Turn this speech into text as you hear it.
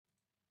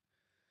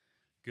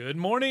Good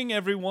morning,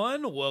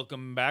 everyone.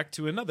 Welcome back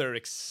to another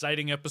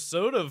exciting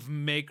episode of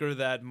Maker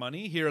That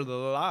Money here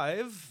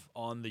live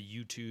on the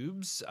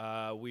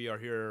YouTubes. We are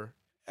here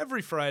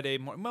every Friday,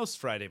 most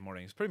Friday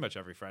mornings, pretty much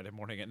every Friday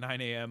morning at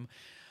 9 a.m.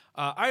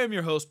 I am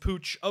your host,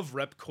 Pooch of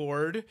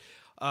Repcord,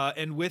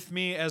 and with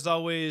me, as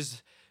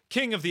always,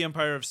 King of the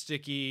Empire of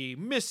Sticky,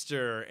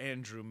 Mr.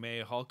 Andrew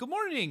Mayhall. Good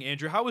morning,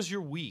 Andrew. How was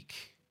your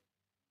week?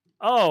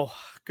 Oh,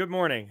 good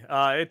morning.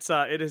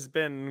 It has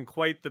been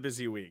quite the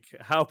busy week.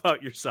 How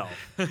about yourself?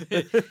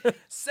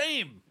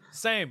 Same.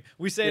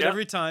 We say it Yeah.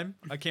 every time.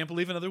 I can't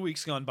believe another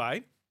week's gone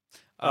by.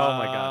 Oh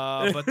my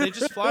God. But they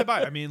just fly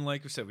by. I mean,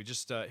 like we said, we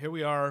just here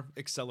we are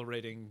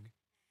accelerating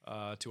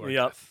to our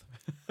Yep.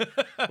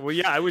 death. Well,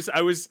 yeah, I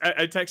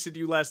texted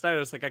you last night. I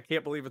was like, I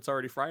can't believe it's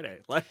already Friday.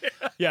 Like,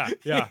 Yeah.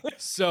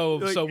 So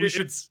like so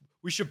it's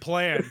we should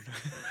plan.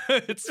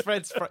 It's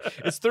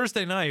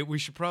Thursday night. We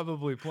should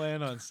probably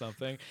plan on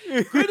something.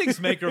 Greetings,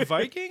 Maker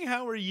Viking.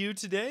 How are you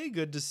today?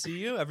 Good to see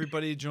you.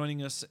 Everybody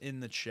joining us in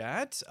the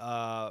chat,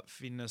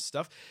 feeding us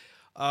stuff.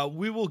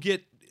 We will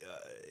get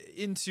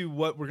into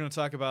what we're going to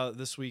talk about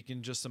this week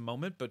in just a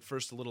moment, but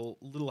first a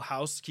little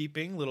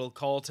housekeeping, little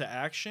call to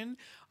action.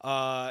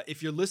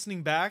 If you're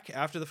listening back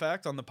after the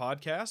fact on the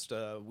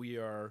podcast, we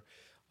are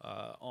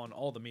on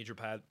all the major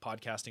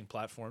podcasting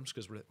platforms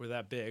because we're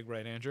that big,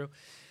 right, Andrew?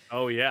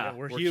 oh Yeah, yeah,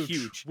 we're we're huge.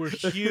 huge. We're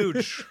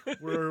huge.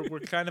 we're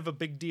kind of a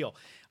big deal.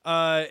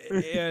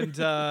 And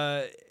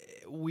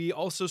we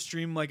also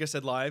stream, like I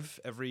said, live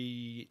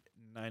every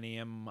 9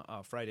 a.m.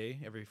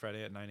 Every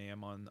Friday at 9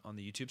 a.m. on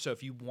the YouTube. So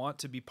if you want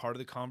to be part of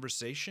the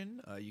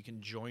conversation, you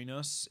can join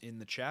us in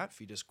the chat,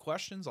 feed us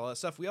questions, all that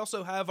stuff. We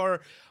also have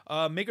our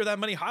Maker That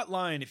Money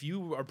hotline. If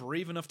you are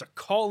brave enough to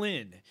call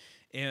in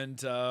and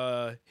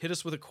hit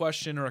us with a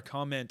question or a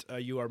comment,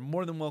 you are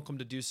more than welcome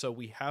to do so.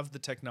 We have the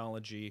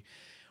technology.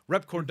 hmm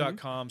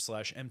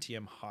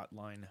Repcord.com/MTM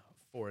hotline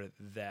for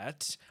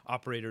that.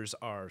 Operators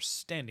are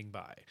standing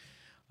by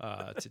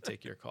to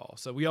take your call.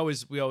 So we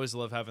always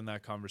love having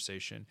that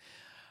conversation.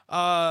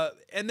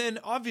 And then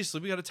obviously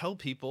we got to tell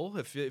people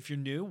if you're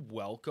new,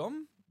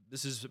 welcome.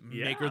 This is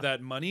Maker Yeah.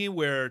 That Money,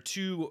 where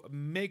two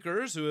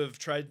makers who have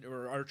tried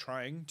or are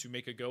trying to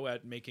make a go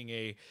at making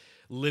a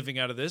living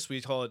out of this.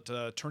 We call it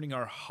turning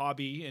our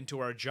hobby into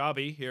our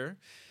jobby here.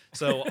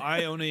 So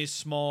I own a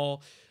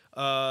small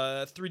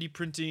 3D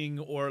printing,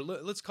 or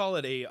let's call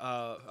it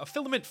a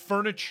filament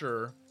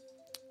furniture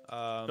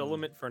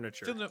Filament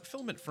furniture.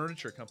 filament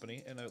furniture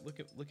company. And look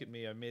at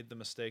me. I made the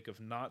mistake of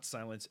not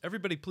silence.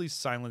 Everybody, please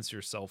silence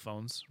your cell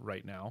phones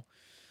right now.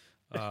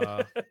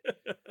 Uh,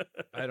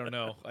 I don't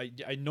know.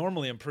 I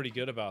normally am pretty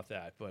good about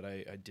that, but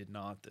I did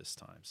not this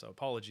time. So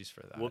apologies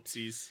for that.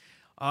 Whoopsies.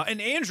 And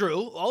Andrew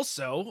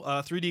also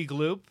 3D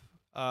Gloop.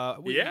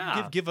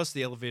 Yeah. Give us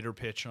the elevator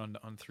pitch on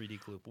 3D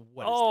Gloop.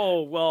 What is that?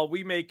 Oh, well,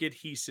 we make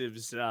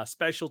adhesives,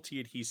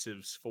 specialty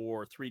adhesives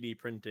for 3D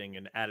printing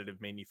and additive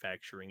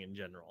manufacturing in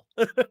general.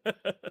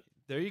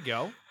 There you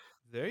go.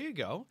 There you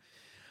go.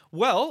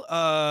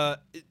 Well,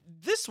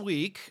 this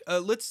week,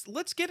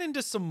 let's get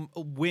into some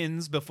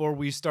wins before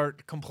we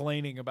start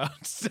complaining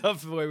about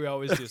stuff the way we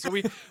always do. So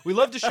we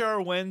love to share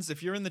our wins.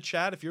 If you're in the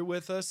chat, if you're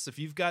with us, if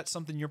you've got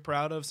something you're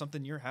proud of,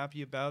 something you're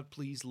happy about,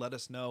 please let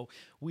us know.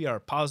 We are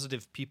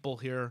positive people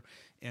here,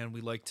 and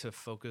we like to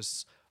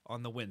focus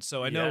on the win.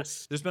 So I know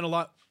Yes. there's been a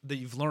lot that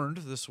you've learned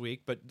this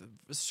week, but Oh,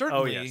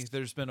 certainly yes.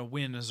 there's been a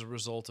win as a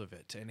result of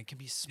it, and it can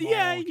be Yeah, small,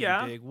 it can be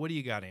yeah. big. What do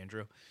you got,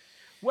 Andrew?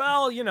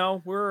 Well,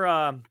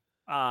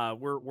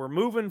 we're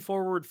moving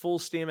forward full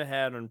steam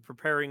ahead and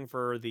preparing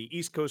for the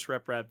East Coast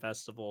Rep Rap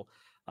Festival.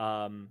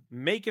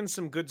 Making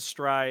some good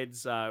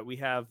strides. We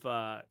have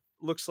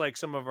looks like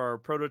some of our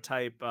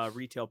prototype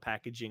retail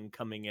packaging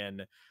coming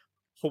in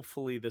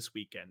hopefully this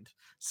weekend.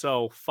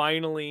 So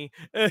finally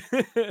Now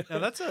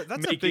that's a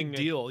big making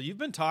deal. You've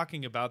been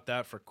talking about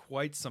that for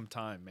quite some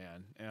time,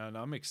 man, and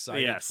I'm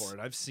excited for yes. it.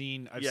 I've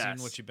seen what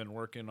Yes. you've been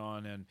working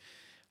on, and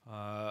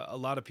a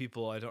lot of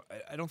people I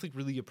don't think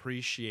really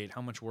appreciate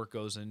how much work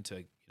goes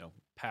into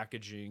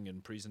packaging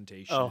and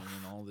presentation Oh,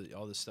 and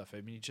all this stuff.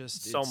 I mean, so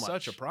it's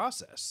such a much.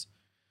 process.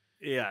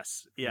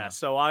 Yes, yeah. Yeah,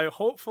 So I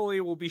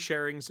hopefully will be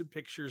sharing some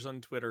pictures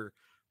on Twitter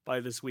by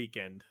this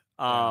weekend.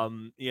 yeah.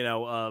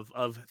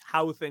 Of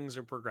how things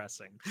are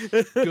progressing.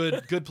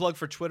 Good plug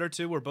for Twitter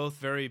too. We're both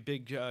very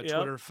big Yep.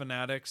 Twitter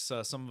fanatics.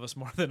 Some of us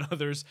more than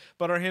others,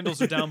 but our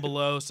handles are down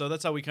below. So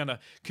that's how we kind of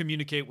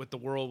communicate with the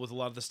world with a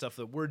lot of the stuff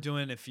that we're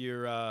doing. If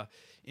you're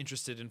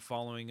interested in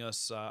following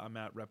us, I'm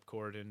at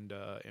Repcord and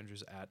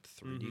Andrew's at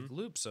 3D hmm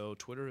Gloop. So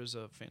Twitter is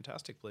a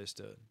fantastic place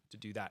to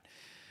do that.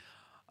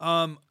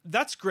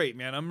 That's great,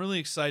 man. I'm really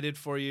excited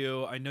for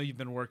you. I know you've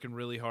been working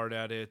really hard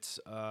at it,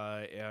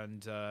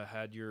 and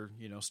had your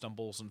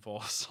stumbles and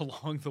falls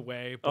along the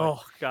way, but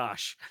Oh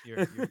gosh.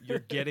 you're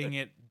getting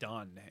it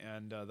done,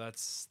 and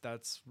that's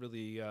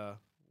really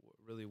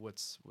really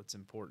what's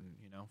important.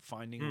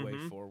 Finding a way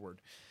hmm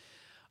forward.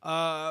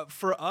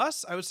 For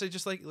us, I would say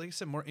just like I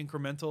said, more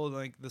incremental.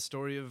 Like the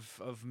story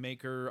of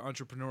maker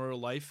entrepreneurial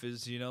life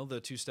is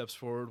the two steps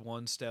forward,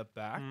 one step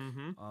back.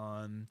 hmm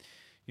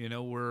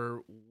We're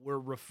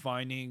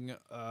refining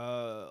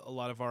a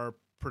lot of our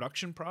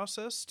production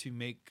process to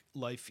make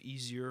life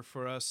easier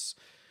for us,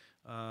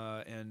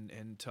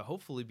 and to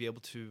hopefully be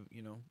able to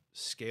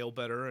scale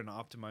better and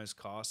optimize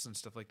costs and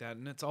stuff like that.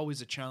 And it's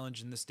always a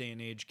challenge in this day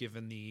and age,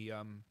 given the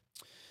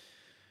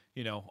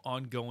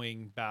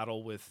ongoing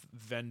battle with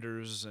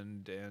vendors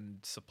and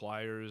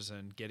suppliers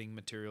and getting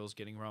materials,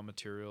 getting raw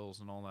materials,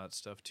 and all that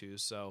stuff too.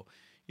 So,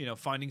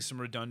 finding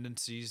some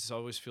redundancies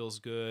always feels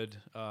good.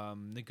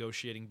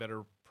 Negotiating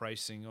better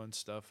pricing on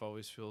stuff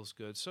always feels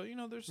good. So,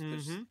 there's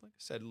Mm-hmm. like I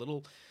said,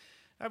 little.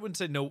 I wouldn't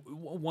say no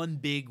one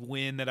big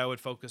win that I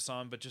would focus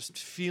on, but just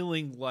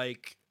feeling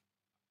like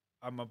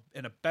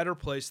in a better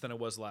place than I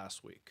was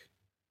last week.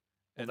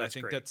 Well, And that's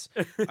great.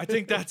 I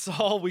think that's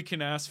all we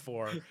can ask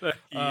for,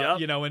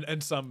 Yep.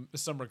 in some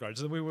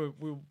regards. And we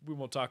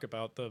won't talk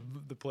about the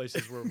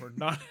places where we're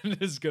not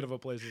in as good of a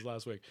place as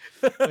last week.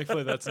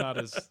 Thankfully, that's not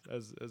as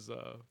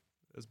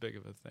big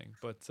of a thing.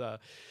 But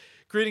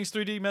greetings,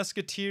 3D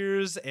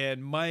Musketeers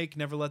and Mike.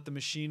 Never let the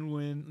machine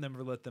win.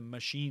 Never let the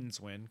machines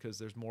win, because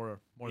there's more than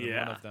one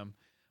Yeah. of them.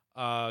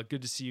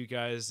 Good to see you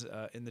guys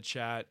in the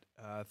chat.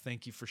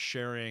 Thank you for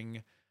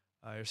sharing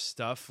your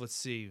stuff. Let's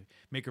see.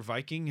 Maker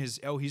Viking he's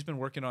been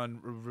working on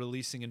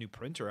releasing a new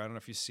printer. I don't know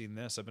if you've seen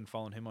this. I've been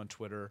following him on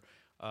Twitter.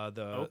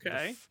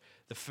 Okay.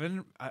 The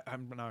Fin.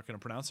 I'm not going to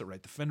pronounce it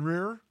right. The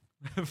Fenrir.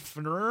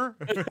 Fenrir.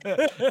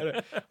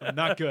 I'm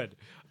not good.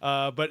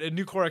 But a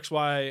new Core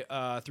XY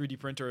 3D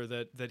printer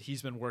that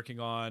he's been working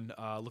on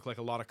looked like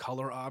a lot of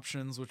color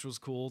options, which was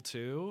cool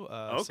too.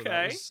 So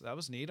Okay. that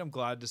was neat. I'm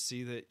glad to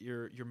see that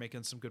you're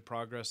making some good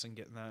progress and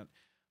getting that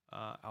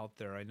out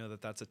there. I know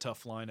that that's a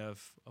tough line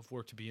of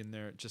work to be in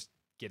there, just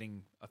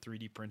getting a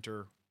 3D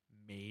printer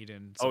made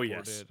and Oh,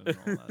 supported yes. and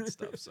all that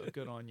stuff. So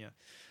good on you.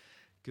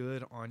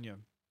 Good on you.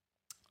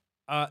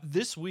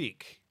 This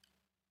week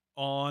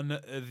on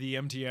the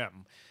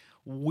MTM,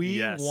 we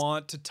Yes.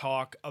 want to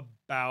talk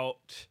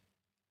about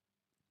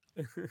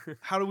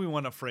how do we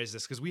want to phrase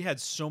this? Because we had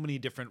so many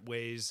different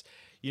ways,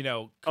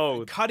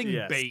 Oh, cutting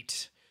yes.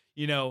 bait.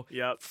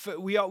 Yep.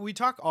 We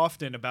talk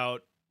often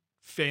about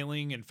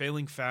failing and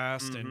failing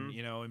fast, and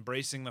Mhm.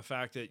 embracing the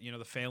fact that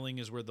the failing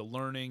is where the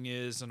learning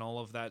is and all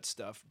of that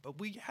stuff. But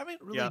we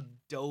haven't really Yep.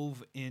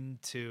 dove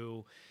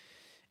into,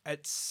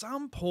 at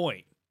some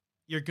point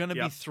you're going to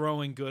be Yep.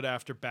 throwing good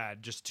after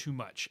bad just too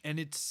much, and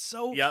it's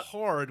so Yep.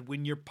 hard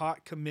when you're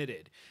pot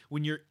committed,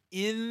 when you're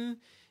in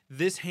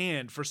this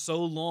hand for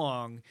so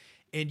long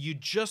and you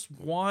just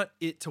want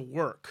it to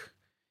work,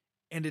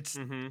 and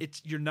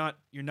Mhm. you're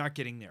not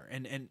getting there,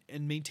 and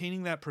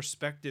maintaining that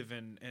perspective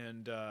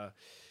and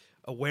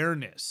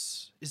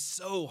awareness is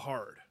so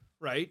hard,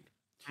 right?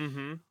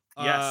 Mhm.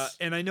 Yes.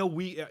 And I know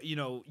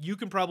you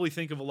can probably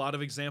think of a lot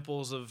of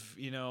examples of,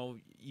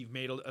 you've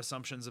made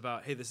assumptions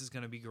about, hey, this is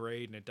going to be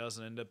great, and it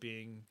doesn't end up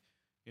being,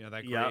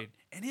 that Yep. great.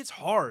 And it's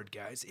hard,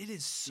 guys. It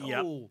is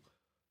Yep.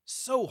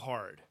 so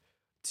hard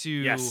to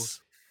Yes.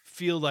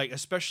 feel like,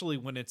 especially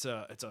when it's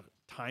a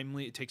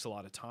timely, it takes a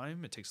lot of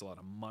time, it takes a lot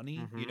of money,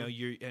 Mhm.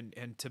 you're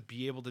and to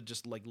be able to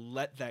just like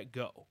let that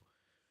go.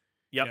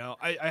 Yep.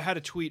 I had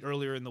a tweet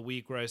earlier in the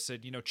week where I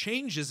said,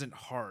 change isn't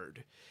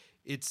hard.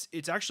 It's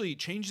actually,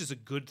 change is a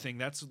good thing.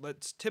 That's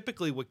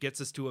typically what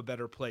gets us to a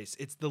better place.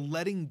 It's the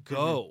letting Mhm.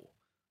 go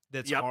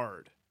that's Yep.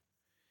 hard.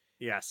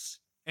 Yes.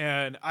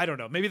 And I don't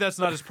know, maybe that's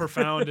not as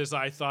profound as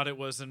I thought it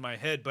was in my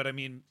head, but I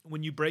mean,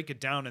 when you break it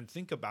down and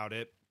think about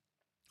it,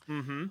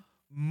 Mhm.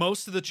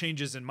 most of the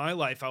changes in my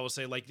life, I will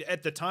say, like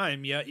at the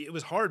time, yeah, it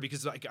was hard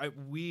because like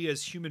we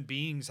as human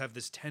beings have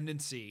this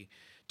tendency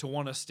to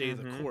want to stay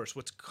the Mhm. course,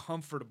 what's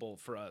comfortable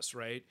for us,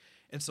 right?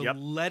 And so Yep.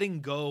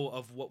 letting go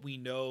of what we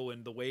know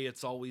and the way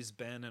it's always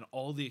been and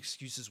all the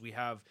excuses we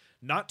have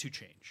not to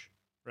change,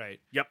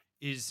 right? Yep.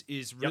 Is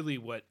Yep. really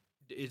what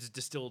is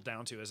distilled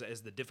down to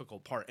as the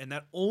difficult part. And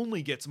that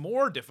only gets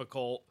more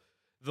difficult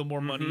the more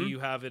money Mhm. you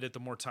have in it, the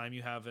more time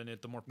you have in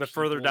it, the more The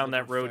further people, down the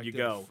more that road you effective,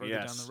 go. further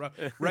down the Yes.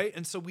 road, right?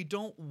 And so we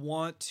don't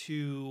want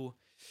to,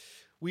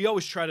 we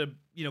always try to,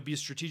 be as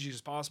strategic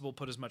as possible,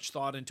 put as much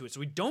thought into it so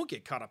we don't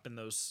get caught up in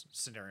those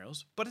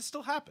scenarios, but it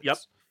still happens. Yep.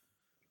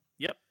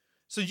 Yep.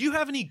 So do you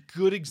have any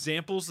good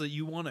examples that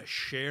you want to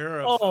share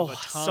of a Oh,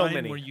 so time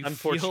where many, you feel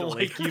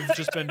unfortunately. like you've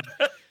just been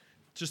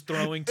just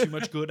throwing too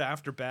much good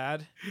after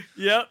bad?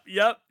 Yep.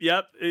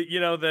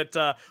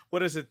 That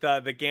what is it?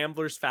 The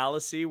gambler's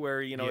fallacy,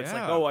 where it's like,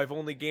 Yeah. oh, I've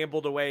only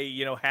gambled away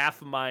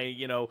half of my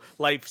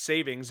life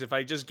savings. If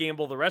I just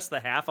gamble the rest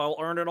of the half, I'll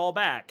earn it all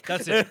back.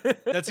 That's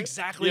it. That's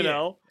exactly you it.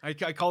 know. I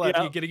call that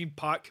Yep. getting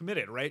pot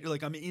committed, right? You're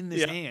like, I'm in this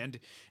Yep. hand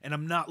and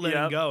I'm not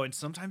letting Yep. go. And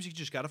sometimes you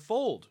just got to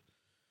fold.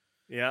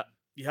 Yep.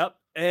 Yep.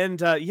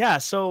 And yeah,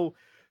 so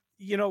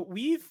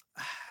we've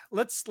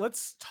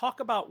let's talk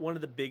about one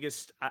of the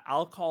biggest,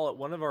 I'll call it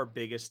one of our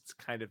biggest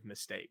kind of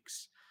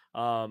mistakes.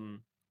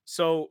 um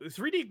so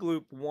 3D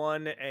Gloop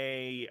won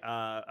a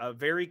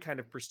very kind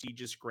of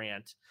prestigious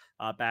grant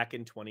back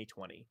in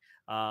 2020,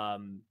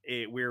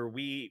 where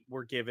we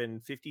were given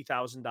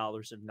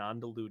 $50,000 of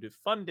non-dilutive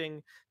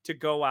funding to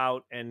go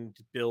out and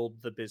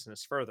build the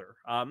business further.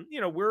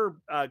 We're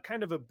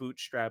kind of a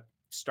bootstrap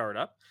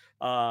startup,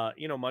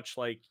 much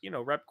like,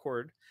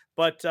 Repcord.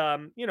 But,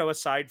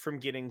 aside from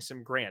getting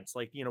some grants,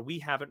 like, we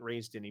haven't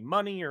raised any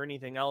money or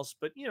anything else,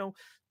 but,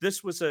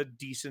 this was a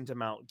decent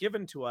amount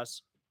given to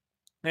us,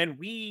 and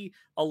we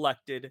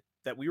elected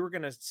that we were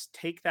going to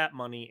take that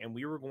money and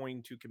we were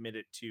going to commit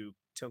it to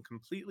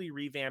completely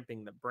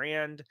revamping the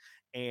brand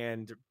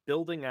and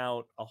building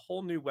out a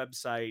whole new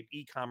website,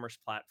 e-commerce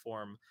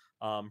platform,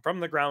 from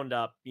the ground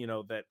up.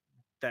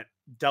 That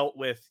dealt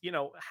with,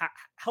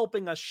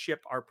 helping us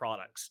ship our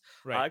products,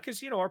 Right.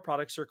 because our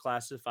products are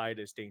classified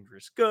as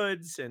dangerous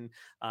goods, and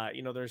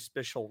there's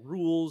special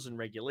rules and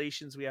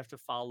regulations we have to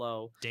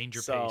follow. Danger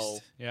So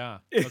paste. Yeah.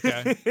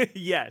 Okay.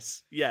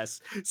 yes,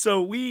 yes.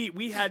 So we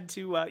had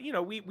to,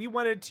 we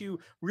wanted to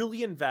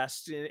really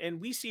invest in,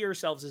 and we see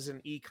ourselves as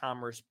an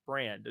e-commerce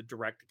brand, a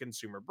direct to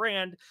consumer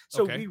brand.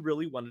 So Okay. we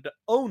really wanted to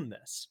own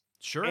this.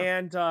 Sure.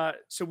 And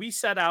so we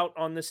set out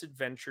on this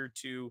adventure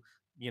to,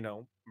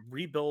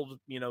 rebuild,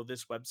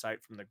 this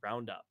website from the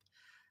ground up.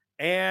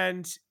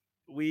 And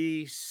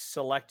we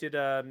selected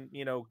a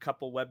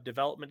couple web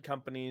development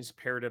companies,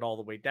 pared it all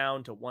the way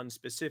down to one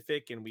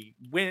specific, and we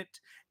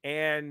went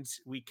and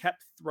we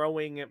kept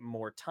throwing it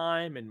more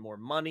time and more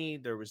money.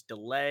 There was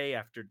delay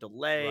after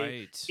delay,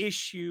 Right.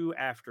 issue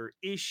after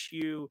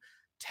issue,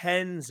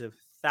 tens of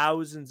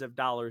thousands of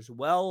dollars,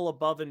 well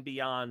above and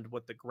beyond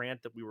what the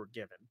grant that we were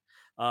given,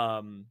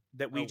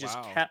 that Oh we just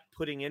wow. kept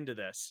putting into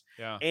this.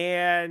 Yeah.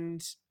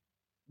 And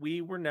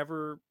we were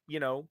never,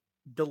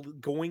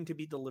 going to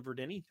be delivered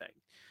anything,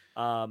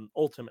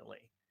 ultimately.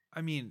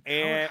 I mean,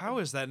 And how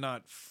does that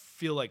not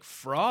feel like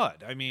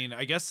fraud? I mean,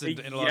 I guess in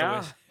a lot of yeah,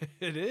 ways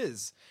it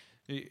is.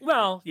 Y-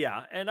 well,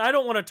 yeah, and I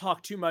don't want to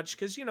talk too much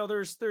because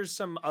there's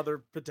some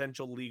other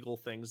potential legal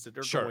things that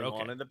are Sure. going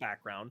on Okay. in the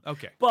background,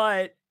 Okay.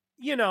 but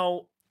you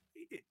know,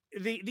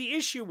 the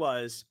issue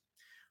was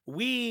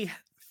we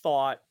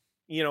thought,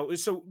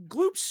 so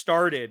Gloop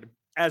started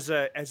as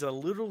a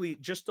literally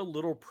just a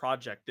little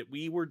project that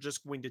we were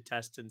just going to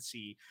test and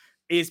see,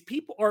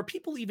 are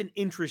people even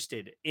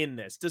interested in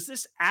this? Does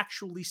this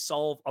actually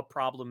solve a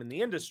problem in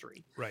the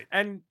industry? Right.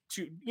 And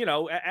to,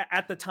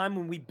 at the time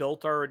when we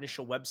built our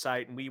initial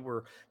website and we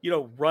were,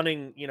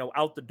 running,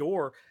 out the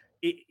door,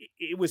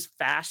 it was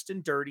fast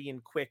and dirty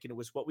and quick, and it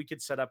was what we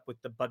could set up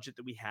with the budget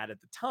that we had at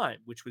the time,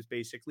 which was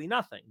basically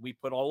nothing. We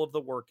put all of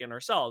the work in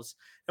ourselves,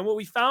 and what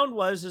we found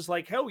was is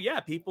like, oh yeah,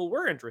 people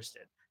were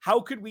interested.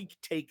 How could we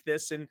take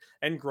this and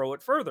grow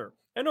it further?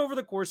 And over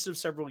the course of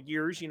several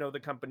years, the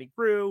company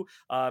grew.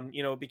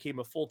 It became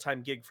a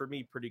full-time gig for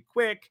me pretty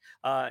quick.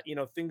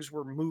 Things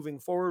were moving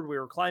forward. We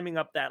were climbing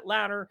up that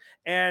ladder,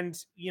 and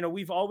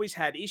we've always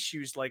had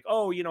issues like,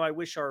 oh, I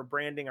wish our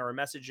branding, our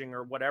messaging,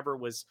 or whatever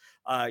was,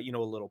 a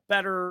little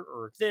better,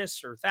 or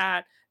this or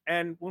that.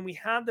 And when we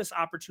had this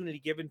opportunity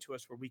given to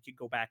us where we could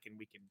go back and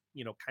we can,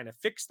 kind of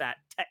fix that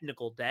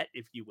technical debt,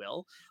 if you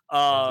will.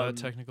 Love that Um,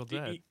 technical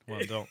debt. y-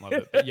 Well, don't love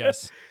it, but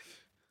yes.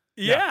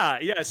 Yeah.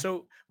 yeah, yeah.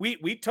 So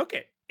we took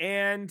it,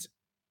 and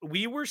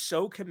we were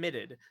so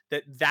committed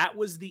that that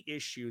was the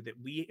issue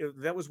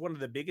that was one of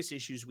the biggest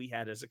issues we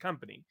had as a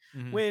company.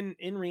 Hmm. When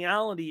in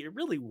reality, it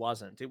really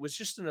wasn't. It was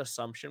just an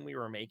assumption we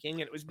were making,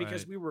 and it was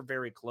because Right. we were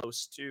very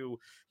close to,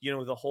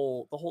 the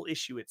whole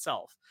issue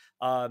itself.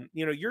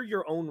 You're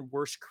your own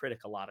worst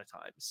critic a lot of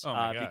times, Oh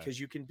my god. because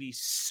you can be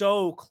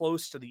so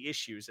close to the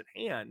issues at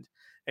hand,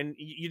 and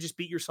you just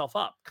beat yourself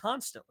up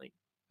constantly.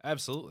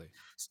 Absolutely.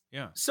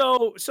 Yeah.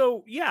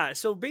 So yeah,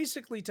 so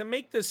basically, to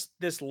make this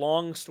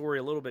long story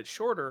a little bit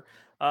shorter,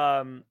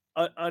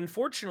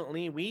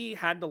 unfortunately we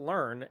had to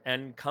learn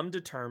and come to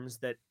terms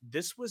that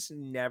this was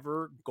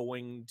never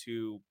going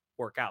to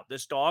work out.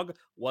 This dog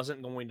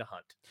wasn't going to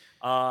hunt,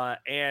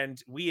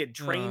 and we had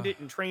trained Uh, it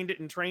and trained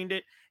it and trained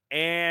it,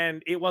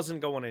 and it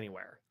wasn't going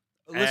anywhere.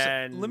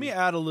 Listen, let me And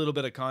add a little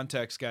bit of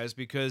context, guys,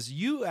 because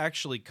you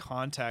actually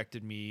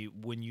contacted me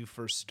when you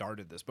first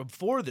started this,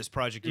 before this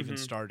project even Mhm.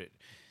 started.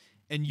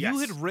 And you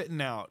had Yes. written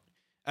out,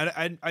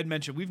 and I'd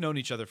mentioned we've known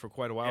each other for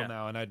quite a while Yeah.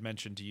 now, and I'd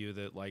mentioned to you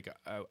that like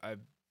I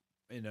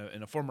in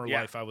a former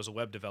Yeah. life I was a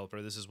web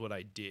developer. This is what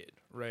I did,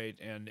 right?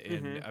 And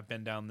Mhm. I've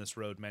been down this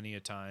road many a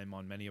time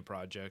on many a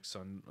projects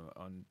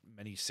on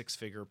many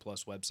 6-figure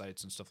plus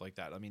websites and stuff like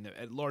that. I mean,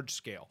 at large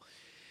scale.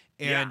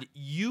 Yeah. And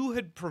you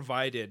had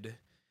provided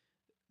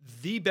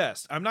the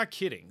best. I'm not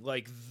kidding.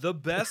 Like the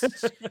best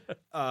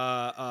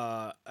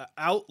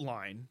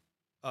outline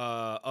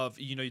of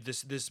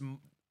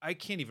I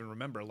can't even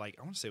remember. Like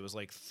I want to say it was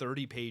like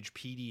 30-page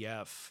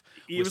PDF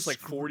It with was like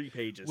 40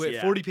 pages. with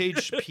Yeah.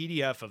 40-page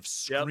PDF of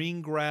Yep.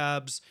 screen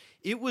grabs.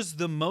 It was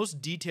the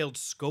most detailed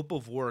scope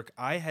of work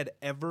I had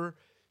ever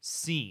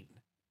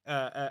seen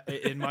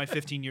in my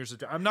 15 years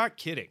of. I'm not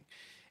kidding,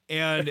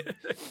 and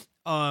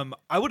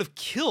I would have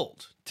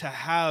killed to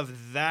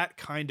have that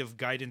kind of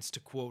guidance to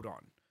quote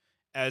on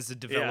as a Yeah.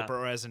 developer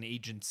or as an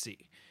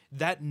agency.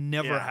 That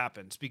never Yeah.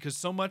 happens because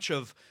so much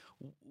of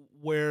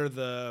where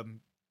the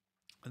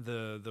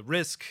the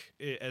risk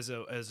as a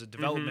Mm-hmm.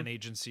 development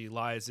agency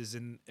lies is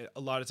in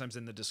a lot of times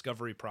in the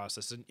discovery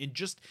process and in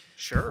just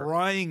Sure.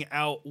 prying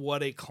out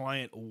what a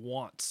client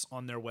wants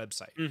on their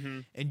website. Mm-hmm.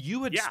 And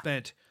you had Yeah.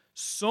 spent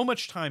so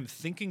much time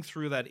thinking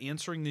through that,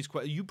 answering these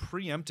questions. You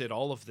preempted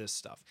all of this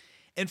stuff.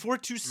 And for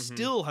it to Mm-hmm.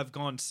 still have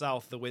gone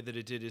south the way that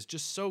it did is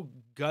just so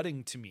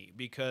gutting to me,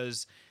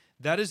 because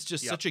that is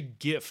just Yep. such a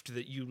gift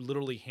that you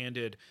literally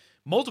handed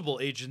multiple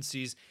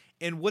agencies.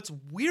 And what's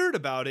weird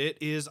about it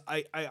is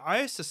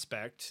I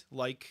suspect,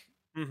 like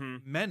Mm-hmm.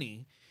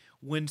 many,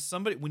 when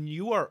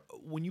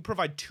you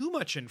provide too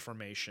much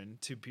information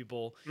to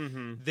people,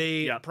 Mm-hmm.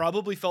 they Yep.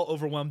 probably felt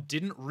overwhelmed,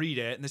 didn't read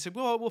it, and they said,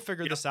 well, we'll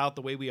figure Yep. this out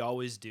the way we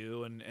always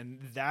do. And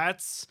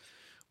that's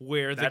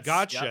where the That's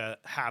yep. gotcha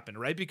happened,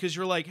 right? Because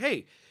you're like,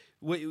 hey,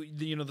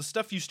 the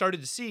stuff you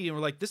started to see, and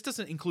we're like, this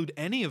doesn't include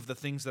any of the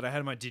things that I had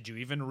in mind. Did you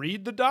even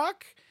read the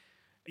doc?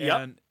 Yep.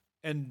 And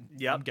I'm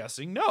Yep.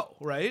 guessing no,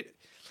 right?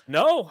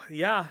 No,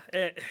 yeah,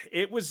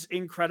 it was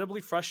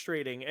incredibly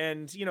frustrating,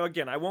 and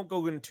again, I won't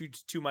go into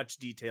too much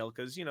detail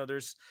because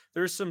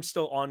there's some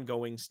still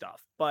ongoing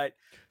stuff, but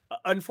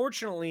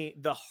unfortunately,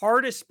 the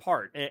hardest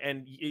part,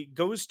 and it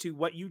goes to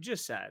what you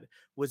just said,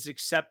 was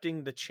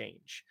accepting the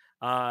change.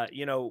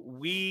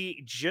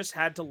 We just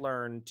had to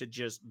learn to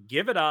just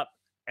give it up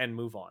and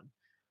move on,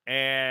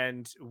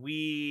 and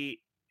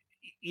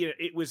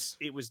it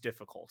was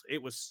difficult.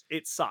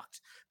 It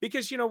sucked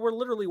because we're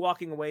literally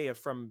walking away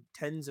from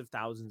tens of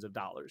thousands of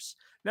dollars.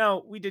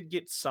 Now we did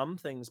get some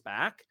things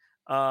back,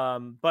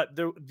 but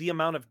the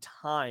amount of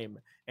time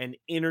and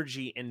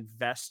energy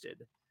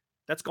invested,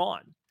 that's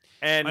gone.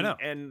 I and know.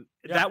 and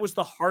Yeah. that was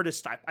the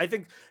hardest time, I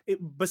think.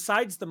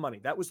 Besides the money,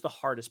 that was the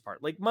hardest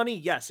part. Like money,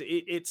 yes,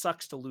 it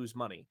sucks to lose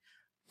money,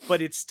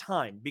 but it's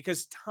time,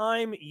 because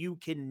time you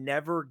can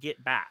never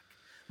get back.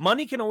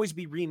 Money can always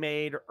be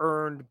remade,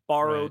 earned, Right.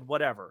 borrowed,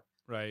 whatever.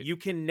 Right. You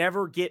can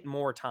never get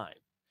more time.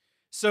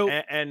 So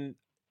And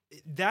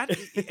that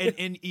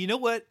and you know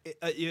what,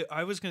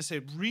 I was going to say,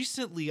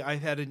 recently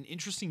I've had an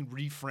interesting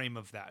reframe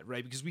of that,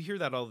 right? Because we hear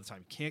that all the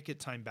time, can't get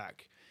time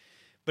back.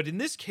 But in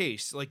this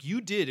case, like, you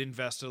did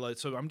invest a lot.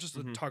 So I'm just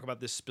going to Mhm. talk about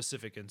this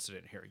specific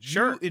incident here. You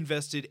Sure.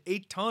 invested a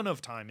ton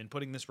of time in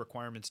putting this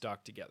requirements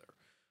doc together.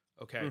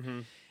 Okay. Mhm.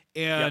 Yep.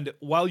 And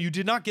while you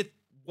did not get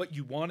what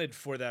you wanted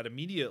for that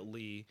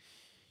immediately,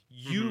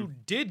 Mhm. you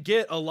did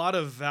get a lot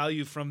of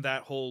value from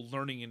that whole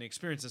learning and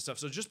experience and stuff.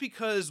 So just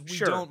because we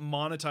Sure. don't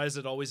monetize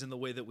it always in the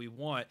way that we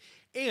want,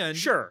 and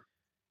Sure.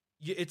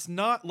 it's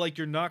not like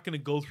you're not going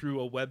to go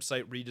through a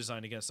website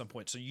redesign again at some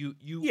point. So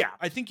Yeah.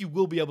 I think you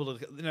will be able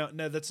to.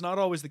 Now that's not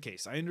always the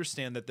case. I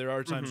understand that there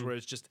are times Mhm. where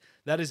it's just,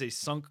 that is a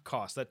sunk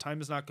cost. That time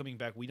is not coming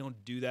back. We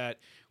don't do that.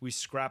 We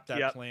scrap that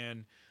Yep.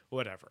 plan,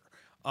 whatever.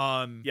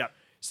 Um, Yep.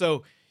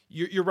 so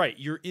you're right.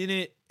 You're in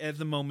it at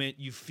the moment.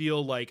 You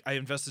feel like, I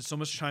invested so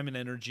much time and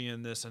energy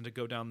in this, and to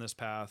go down this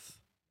path.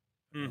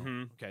 Well,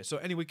 Mhm. okay. So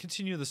anyway,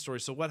 continue the story.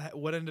 So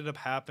what ended up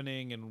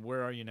happening, and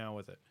where are you now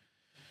with it?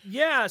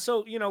 Yeah,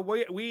 so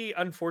we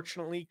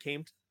unfortunately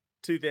came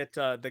to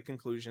the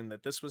conclusion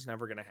that this was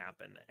never going to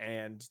happen,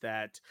 and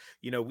that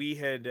we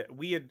had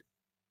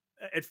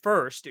at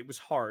first it was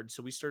hard,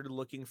 so we started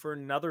looking for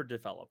another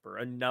developer,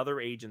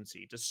 another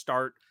agency to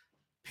start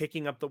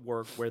picking up the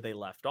work where they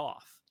left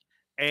off.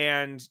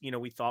 And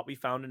we thought we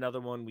found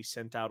another one. We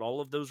sent out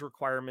all of those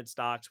requirements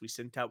docs. We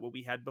sent out what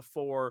we had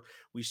before.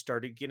 We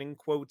started getting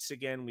quotes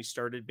again. We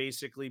started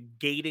basically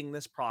gating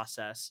this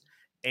process.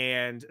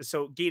 And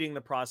so gating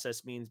the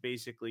process means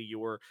basically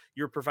you're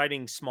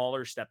providing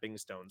smaller stepping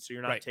stones. So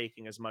you're not Right.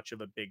 taking as much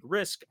of a big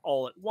risk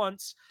all at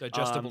once.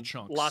 Digestible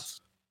chunks.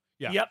 Lots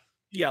Yeah. Yep.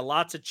 Yeah,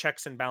 lots of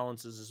checks and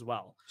balances as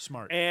well.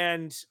 Smart.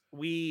 And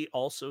we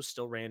also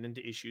still ran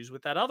into issues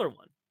with that other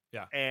one,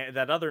 Yeah. and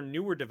that other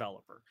newer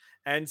developer.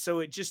 And so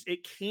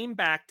it came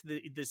back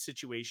to the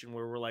situation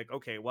where we're like,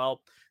 okay,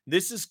 well,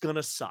 this is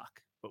gonna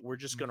suck, but we're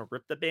just Mm. gonna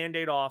rip the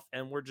band-aid off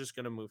and we're just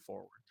gonna move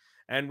forward.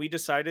 And we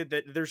decided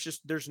that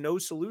there's no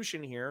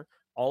solution here.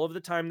 All of the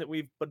time that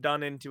we've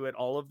done into it,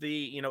 all of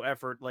the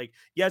effort, like,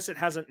 yes, it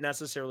hasn't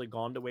necessarily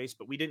gone to waste,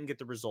 but we didn't get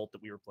the result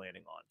that we were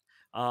planning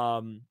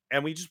on.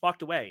 And we just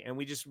walked away, and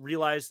we just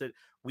realized that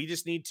we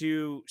just need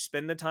to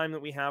spend the time that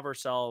we have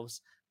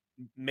ourselves,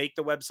 make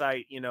the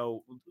website,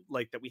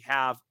 like that we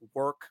have,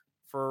 work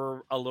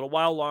for a little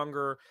while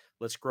longer.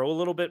 Let's grow a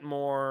little bit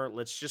more.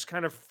 Let's just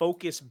kind of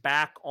focus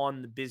back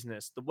on the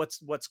business, the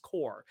what's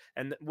core.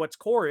 And what's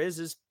core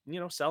is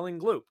selling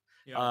Gloop.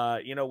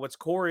 Yeah. What's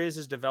core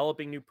is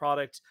developing new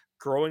products,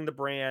 growing the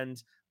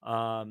brand,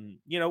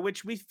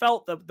 which we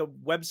felt the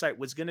website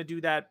was going to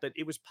do that, but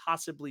it was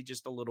possibly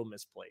just a little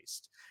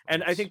misplaced.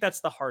 And I Right. think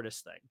that's the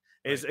hardest thing,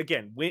 is Right.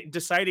 again,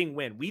 deciding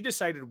when. We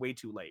decided way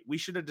too late. We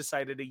should have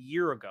decided a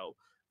year ago,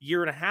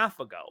 year and a half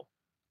ago,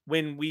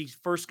 when we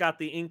first got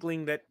the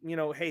inkling that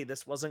hey,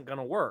 this wasn't going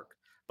to work.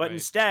 But Right.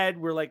 instead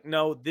we're like,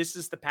 no, this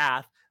is the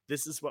path,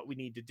 this is what we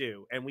need to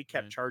do, and we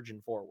kept Right.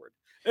 charging forward.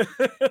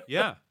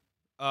 Yeah.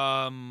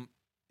 Um,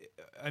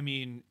 I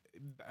mean,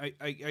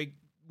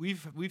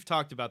 we've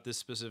talked about this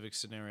specific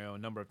scenario a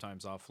number of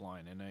times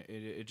offline, and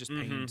it just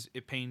Hmm.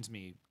 pains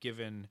me,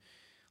 given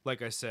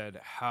like I said,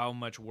 how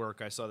much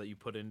work I saw that you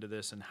put into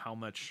this, and how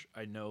much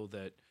I know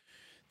that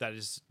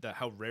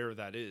how rare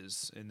that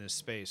is in this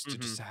space to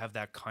Hmm. just have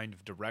that kind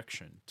of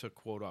direction to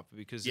quote up,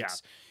 because Yeah,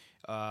 it's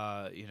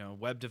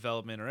web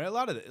development, or a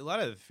lot of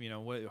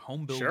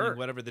home building, sure.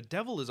 whatever. The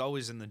devil is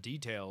always in the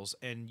details,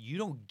 and you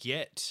don't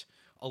get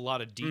a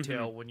lot of Hmm.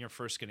 detail when you're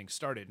first getting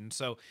started. And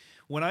so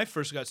when I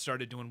first got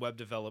started doing web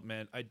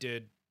development,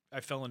 I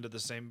fell into the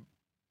same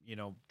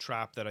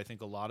trap that I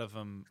think a lot of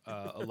them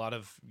a lot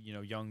of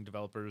young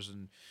developers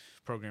and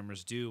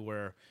programmers do,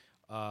 where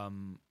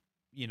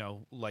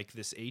like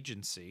this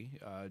agency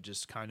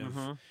just kind of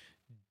Hmm.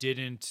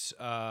 didn't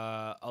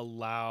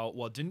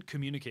didn't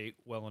communicate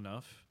well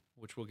enough,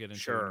 which we'll get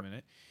into in a Sure.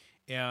 minute,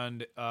 and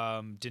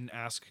didn't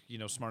ask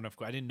smart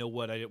enough. I didn't know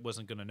what I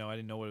wasn't going to know. I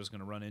didn't know what I was going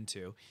to run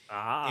into,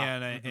 Ah.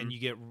 Hmm. and you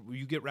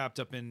get wrapped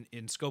up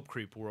in scope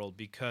creep world,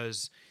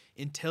 because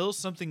until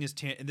something is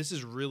and this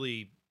is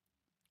really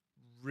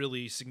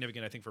really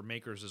significant, I think, for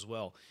makers as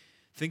well.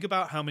 Think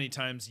about how many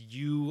times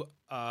you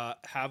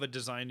have a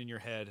design in your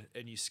head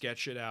and you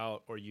sketch it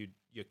out, or you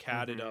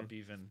CAD it Hmm. up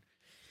even,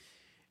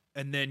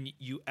 and then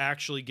you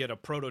actually get a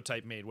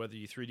prototype made, whether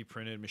you 3D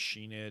print it,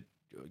 machine it,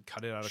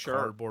 cut it out of Sure.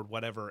 cardboard,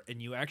 whatever,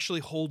 and you actually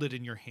hold it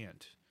in your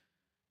hand.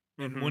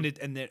 And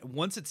Hmm. then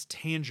once it's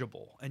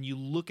tangible and you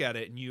look at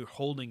it and you're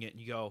holding it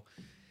and you go,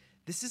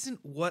 this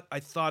isn't what I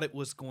thought it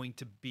was going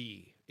to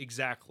be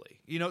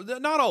exactly.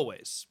 Not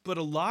always, but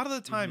a lot of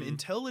the time, Hmm.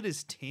 until it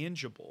is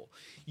tangible,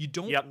 you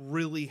don't Yep.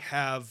 really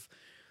have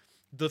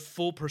the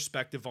full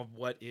perspective of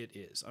what it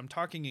is. I'm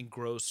talking in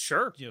gross,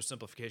 Sure.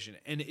 simplification.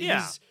 And it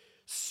Yeah. is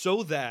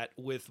so that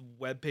with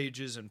web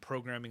pages and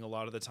programming, a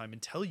lot of the time,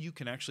 until you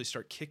can actually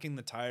start kicking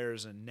the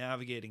tires and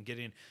navigating,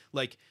 getting,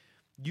 like,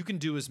 you can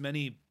do as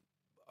many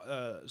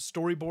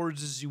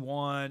storyboards as you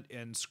want,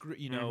 and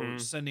Hmm.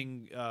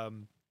 sending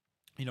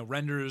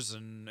renders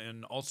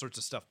and all sorts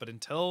of stuff, but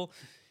until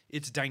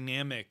it's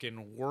dynamic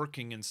and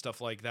working and stuff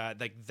like that,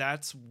 like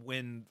that's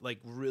when like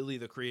really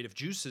the creative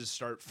juices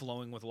start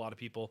flowing with a lot of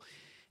people.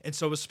 And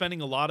so I was spending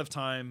a lot of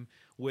time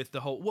with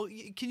the whole, well,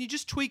 can you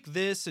just tweak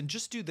this and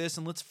just do this,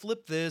 and let's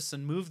flip this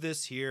and move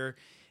this here.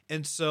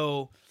 And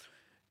so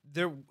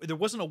there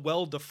wasn't a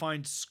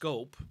well-defined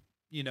scope,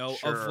 of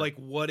Sure. like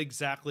what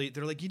exactly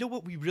they're like,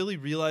 what we really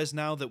realize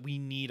now, that we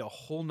need a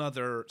whole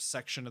nother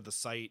section of the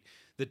site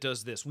that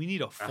does this. We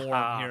need a form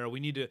Aha. here. We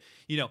need to,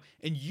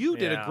 and you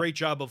did a Yeah. great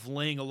job of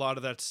laying a lot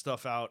of that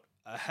stuff out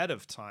ahead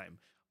of time.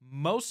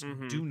 Most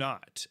Hmm. do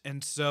not.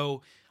 And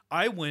so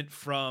I went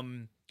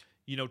from,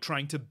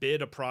 trying to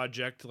bid a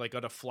project like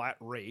at a flat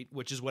rate,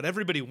 which is what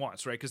everybody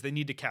wants, right? Because they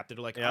need to cap. They're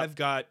like, Yep. I've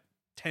got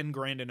 10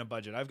 grand in a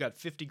budget. I've got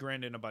 50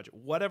 grand in a budget,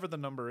 whatever the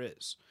number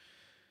is.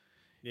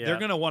 They're Yep.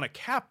 going to want to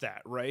cap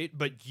that, right?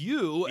 But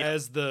you, Yep.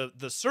 as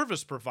the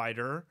service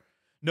provider,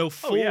 know Oh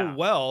full yeah.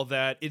 well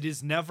that it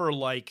is never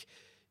like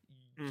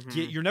Hmm.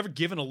 you're never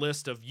given a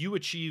list of you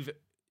achieve,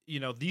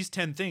 these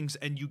 10 things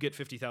and you get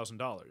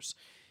 $50,000.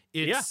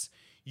 Yeah. It's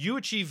you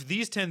achieve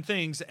these 10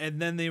 things, and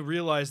then they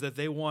realize that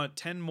they want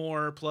 10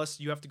 more,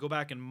 plus you have to go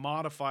back and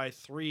modify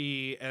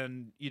 3,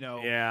 and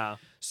Yeah.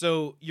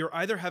 so you're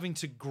either having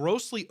to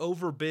grossly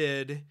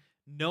overbid,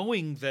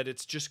 knowing that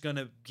it's just going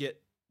to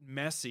get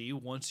messy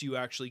once you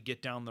actually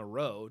get down the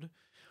road, Hmm.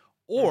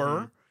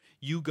 or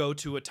you go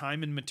to a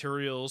time and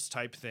materials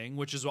type thing,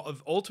 which is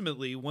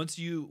ultimately, once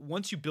you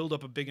build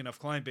up a big enough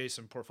client base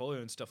and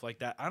portfolio and stuff like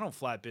that, I don't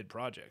flat bid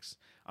projects.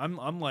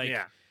 I'm like,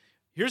 Yeah.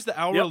 here's the Yep.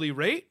 hourly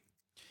rate,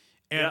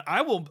 and Yep.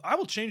 I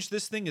will change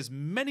this thing as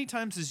many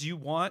times as you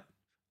want,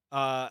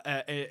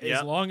 as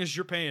Yep. long as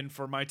you're paying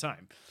for my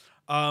time.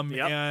 Yep.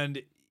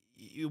 And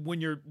when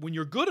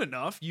you're good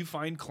enough, you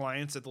find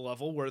clients at the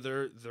level where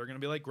they're going to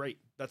be like, great,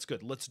 that's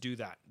good, let's do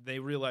that. They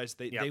realize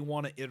they Yep. they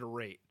want to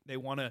iterate. They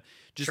want to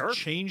just Sure.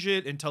 change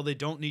it until they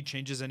don't need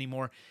changes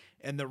anymore.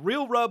 And the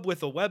real rub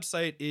with a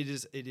website,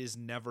 it is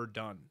never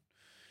done.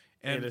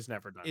 It And is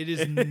never done. it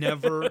is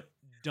never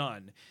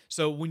done.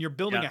 So when you're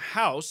building Yeah. a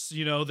house,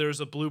 there's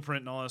a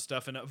blueprint and all that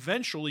stuff, and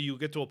eventually you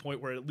get to a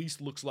point where it at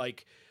least looks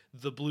like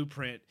the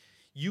blueprint.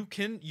 You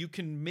can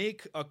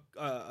make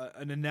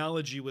an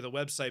analogy with a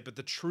website, but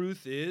the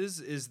truth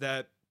is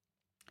that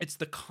it's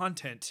the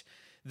content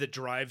that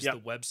drives the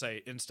Yep.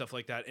 website and stuff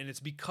like that. And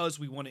it's because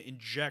we want to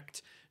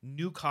inject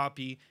new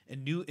copy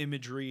and new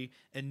imagery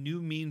and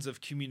new means of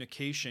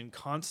communication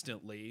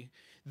constantly,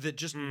 that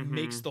just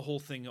makes Hmm. the whole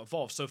thing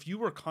evolve. So if you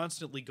were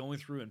constantly going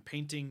through and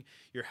painting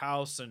your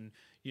house and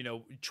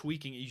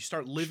tweaking it, you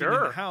start living in the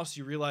Sure. house,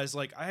 you realize,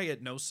 like, I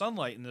get no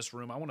sunlight in this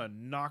room, I want to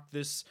knock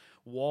this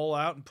wall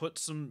out and put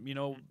some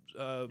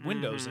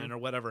windows Hmm. in or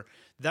whatever.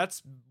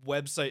 That's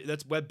web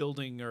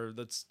building, or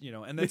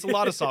and that's a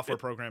lot of software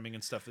programming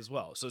and stuff as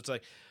well. So it's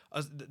like,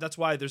 that's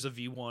why there's a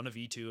V1, a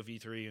V2, a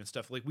V3 and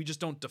stuff. Like, we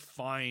just don't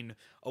define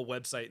a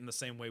website in the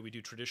same way we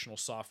do traditional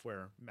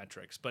software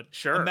metrics. But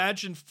Sure.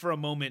 imagine for a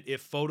moment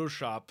if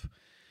Photoshop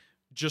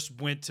just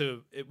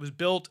it was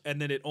built and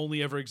then it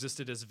only ever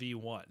existed as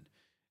V1.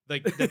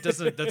 Like,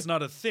 that's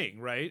not a thing,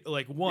 right?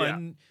 Like,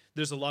 Yeah.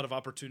 there's a lot of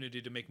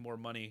opportunity to make more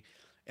money,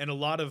 and a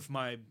lot of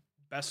my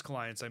best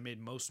clients I made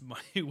most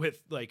money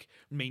with, like,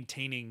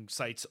 maintaining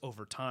sites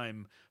over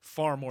time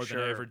far more than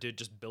I ever Sure. did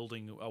just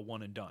building a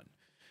one and done,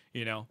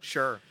 you know?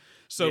 Sure.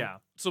 So Yeah.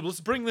 let's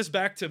bring this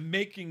back to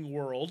making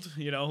world,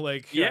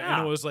 like, I know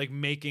Yeah. it was like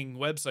making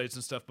websites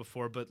and stuff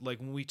before, but like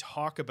when we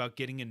talk about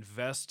getting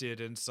invested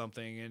in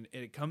something, and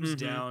it comes Mhm.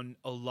 down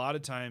a lot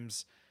of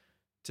times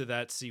to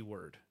that C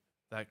word,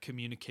 that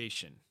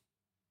communication.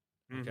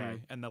 Okay.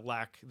 Mhm. And the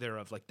lack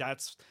thereof. Like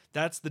that's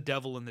the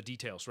devil in the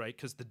details, right?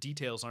 Because the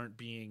details aren't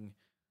being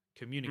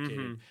communicated.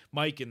 Mhm.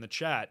 Mike in the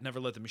chat, never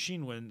let the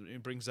machine win,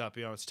 it brings up,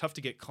 it's tough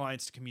to get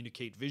clients to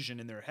communicate vision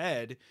in their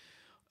head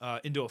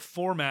into a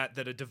format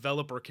that a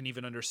developer can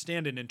even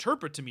understand and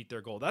interpret to meet their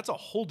goal. That's a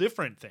whole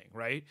different thing,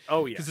 right?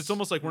 Oh, Because it's yes.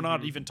 almost like we're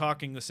not Mhm. even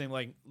talking the same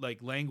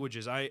like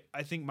languages. I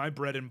think my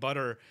bread and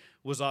butter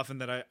was often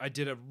that I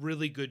did a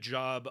really good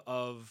job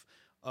of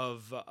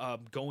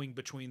going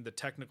between the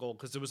technical,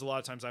 because there was a lot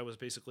of times I was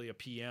basically a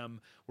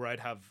PM where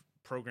I'd have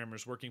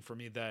programmers working for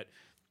me that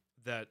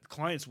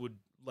clients would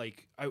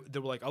like. They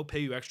were like, I'll pay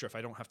you extra if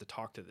I don't have to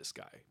talk to this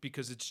guy,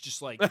 because it's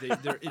just like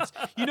they're it's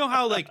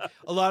how like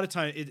a lot of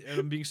time and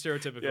I'm being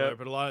stereotypical there, Yep.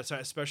 but a lot of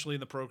time, especially in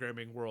the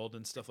programming world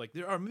and stuff, like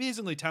there are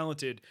amazingly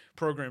talented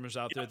programmers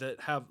out there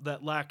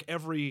that lack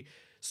every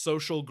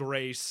social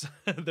grace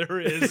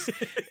there is,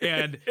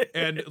 and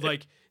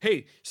like,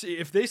 hey, see,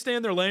 if they stay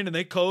in their lane and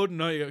they code,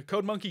 and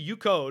code monkey, you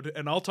code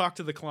and I'll talk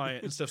to the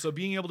client and stuff. So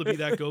being able to be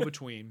that go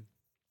between,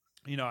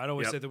 I'd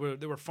always say Yep.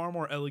 there were far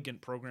more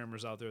elegant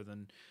programmers out there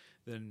than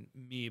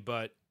me,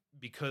 but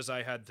because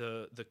I had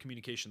the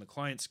communication, the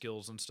client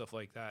skills and stuff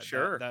like that,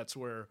 Sure. that's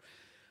where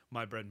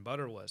my bread and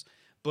butter was.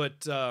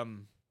 But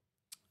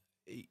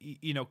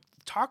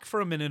talk for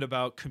a minute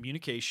about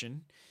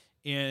communication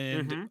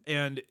and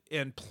Mhm.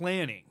 and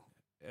planning.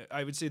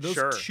 I would say those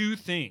Sure. two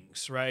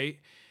things, right?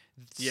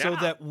 So Yeah.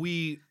 that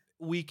we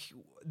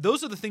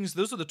those are the things,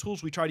 those are the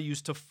tools we try to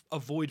use to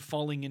avoid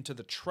falling into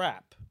the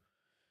trap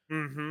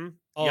Mhm.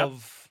 Yep.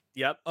 of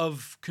Yep.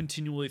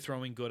 continually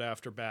throwing good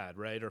after bad,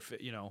 right? Or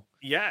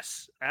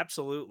Yes,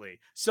 absolutely.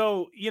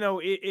 So,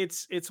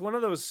 it's one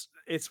of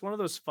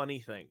those funny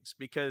things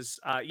because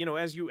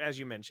as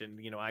you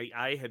mentioned,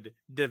 I had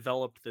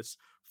developed this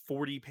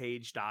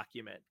 40-page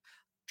document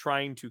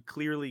trying to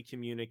clearly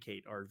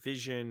communicate our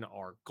vision,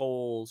 our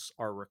goals,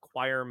 our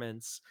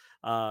requirements.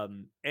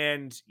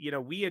 And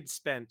we had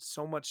spent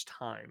so much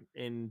time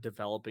in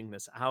developing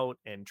this out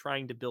and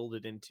trying to build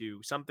it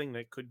into something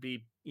that could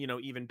be,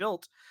 even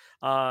built.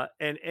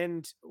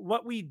 And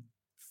what we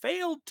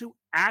failed to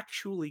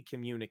actually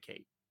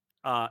communicate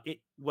it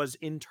was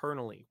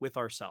internally with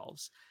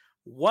ourselves.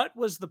 What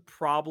was the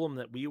problem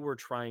that we were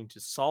trying to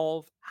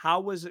solve?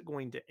 How was it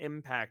going to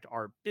impact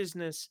our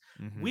business?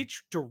 mm-hmm.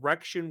 Which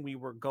direction we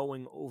were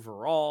going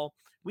overall?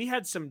 We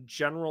had some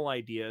general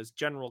ideas,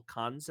 general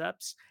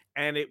concepts,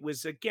 and it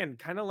was, again,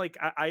 kind of like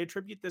I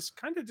attribute this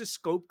kind of to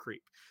scope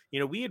creep.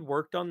 We had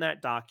worked on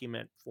that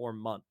document for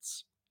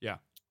months, Yeah.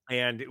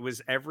 and it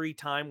was every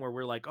time where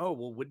we're like, oh,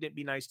 well, wouldn't it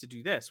be nice to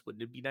do this?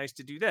 Wouldn't it be nice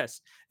to do this?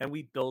 And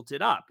we built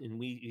it up, and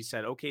we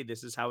said, okay,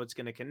 this is how it's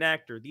going to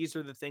connect, or these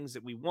are the things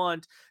that we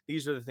want.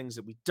 These are the things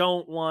that we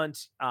don't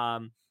want.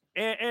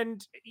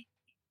 And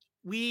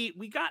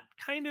we got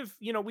kind of,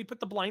 we put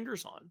the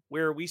blinders on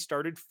where we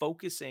started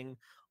focusing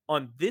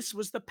on this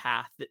was the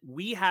path that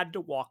we had to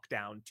walk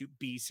down to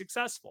be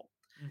successful.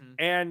 Mm-hmm.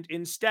 And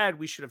instead,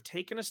 we should have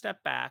taken a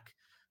step back,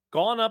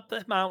 gone up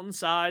the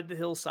mountainside, the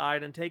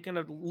hillside, and taken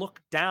a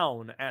look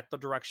down at the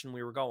direction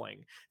we were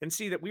going and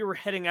see that we were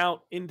heading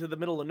out into the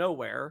middle of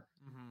nowhere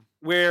Mm-hmm.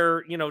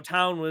 where,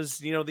 town was,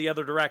 the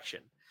other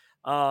direction.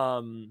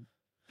 Um,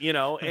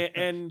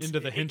 and Into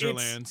the it's,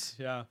 hinterlands.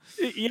 Yeah.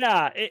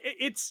 yeah,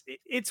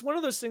 it's one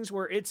of those things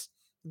where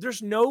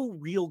there's no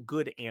real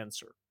good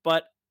answer,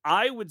 but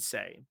I would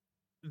say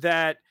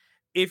that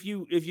if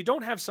you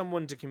don't have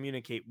someone to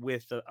communicate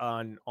with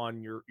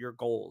on your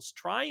goals,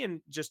 try and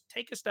just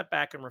take a step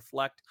back and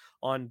reflect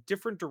on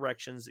different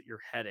directions that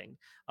you're heading,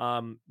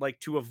 like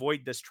to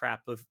avoid this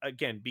trap of,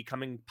 again,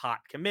 becoming pot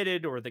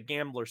committed or the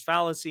gambler's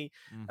fallacy.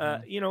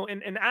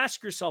 Mm-hmm. And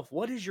ask yourself,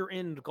 what is your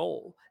end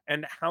goal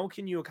and how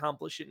can you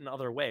accomplish it in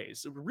other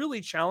ways?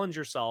 Really challenge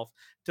yourself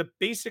to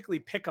basically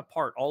pick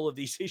apart all of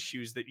these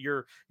issues that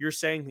you're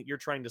saying that you're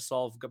trying to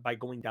solve by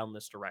going down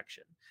this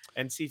direction,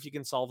 and see if you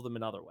can solve them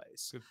in other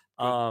ways. Good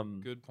um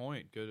good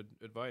point. Good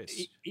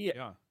advice.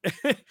 yeah.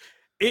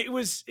 Yeah.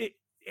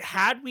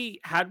 Had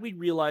we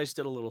realized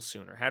it a little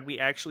sooner, had we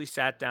actually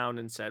sat down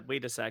and said,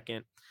 wait a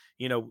second,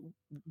 you know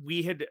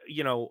we had,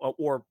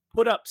 or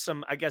put up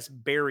some, I guess,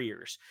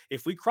 barriers.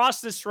 If we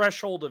cross this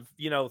threshold of,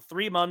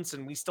 3 months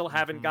and we still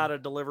haven't Mm-hmm. got a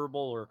deliverable,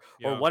 or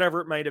Yeah.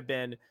 whatever it might have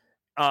been,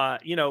 uh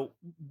you know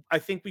I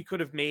think we could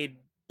have made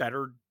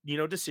better,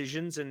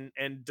 decisions,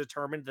 and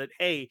determined that,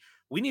 hey,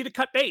 we need to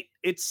cut bait.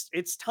 It's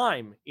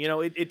time.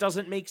 It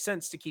doesn't make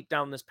sense to keep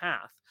down this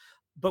path.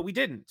 But we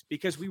didn't,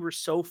 because we were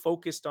so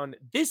focused on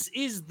this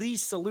is the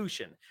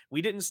solution.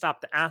 We didn't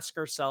stop to ask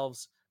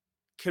ourselves,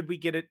 could we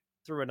get it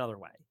through another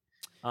way?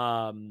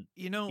 um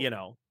You know, you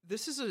know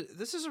this is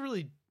a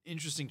really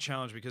interesting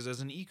challenge because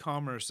as an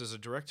e-commerce, as a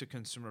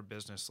direct-to-consumer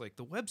business, like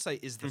the website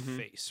is the Hmm.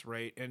 face,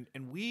 right? And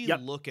we Yep.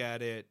 look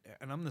at it,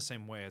 and I'm the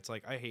same way. It's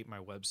like I hate my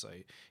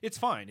website. It's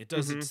fine, it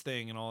does Hmm. its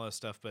thing and all that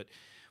stuff, but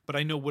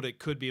I know what it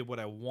could be and what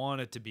I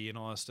want it to be and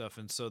all that stuff.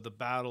 And so the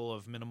battle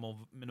of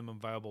minimum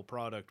viable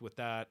product with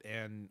that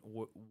and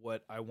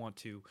what I want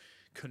to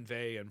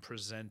convey and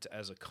present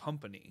as a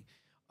company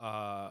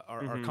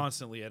are Hmm.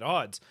 constantly at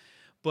odds.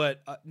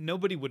 But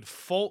nobody would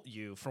fault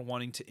you for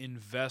wanting to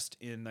invest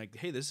in like,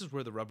 hey, this is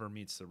where the rubber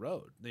meets the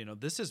road. You know,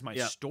 this is my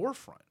Yep.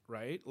 storefront,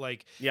 right?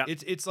 Like Yep.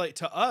 it's like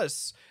to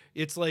us,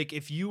 it's like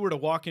if you were to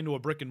walk into a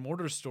brick and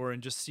mortar store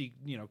and just see,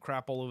 you know,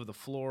 crap all over the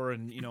floor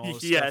and, you know, all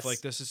this stuff like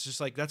Yes. this. It's just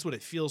like that's what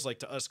it feels like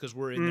to us because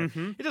we're in there.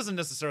 Hmm. It doesn't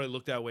necessarily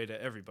look that way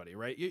to everybody,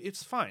 right?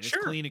 It's fine. It's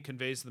Sure. clean. It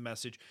conveys the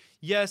message.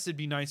 Yes, it'd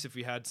be nice if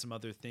we had some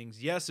other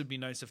things. Yes, it'd be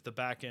nice if the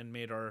back end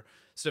made our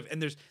stuff.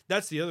 And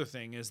that's the other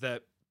thing is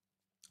that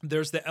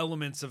there's the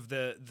elements of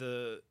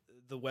the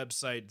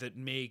website that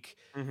make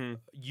Hmm.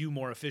 you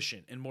more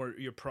efficient and more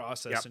your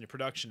process Yep. and your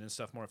production and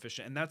stuff more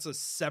efficient. And that's a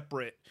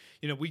separate,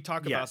 you know, we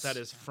talk about that Yes.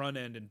 as front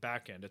end and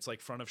back end. It's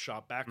like front of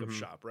shop, back of Hmm.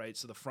 shop, right?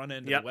 So the front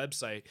end of Yep. the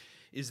website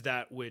is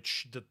that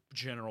which the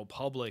general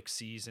public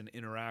sees and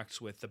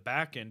interacts with. The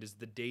back end is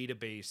the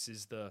database,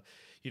 is the,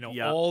 you know,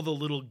 Yep. all the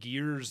little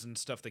gears and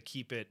stuff that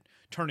keep it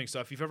turning. So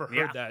if you've ever heard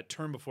Yeah. that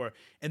term before,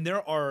 and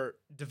there are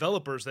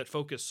developers that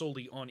focus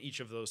solely on each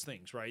of those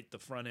things, right? The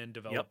front end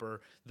Yep.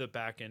 developer, the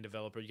back end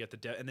developer, you get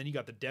and then you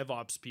got the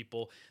DevOps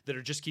people that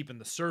are just keeping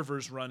the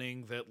servers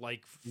running that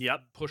like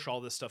Yep. push all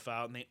this stuff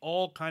out, and they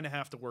all kind of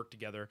have to work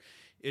together.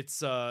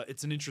 It's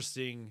an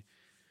interesting,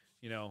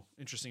 you know,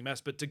 interesting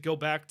mess. But to go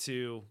back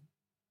to,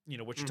 you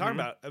know, what you're talking Hmm.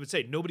 about, I would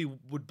say nobody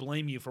would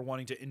blame you for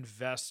wanting to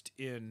invest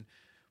in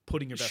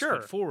putting your best foot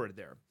Sure. forward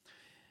there.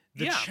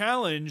 The Yeah.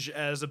 challenge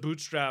as a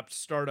bootstrapped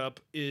startup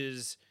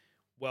is,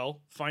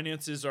 well,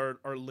 finances are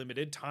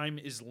limited, time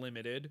is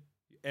limited,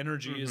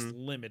 energy is Hmm.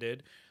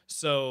 limited.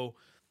 So,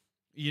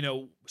 you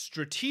know,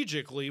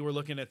 strategically we're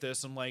looking at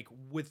this and like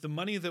with the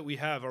money that we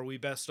have, are we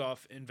best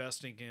off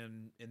investing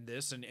in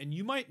this? And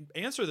you might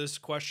answer this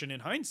question in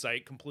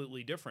hindsight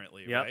completely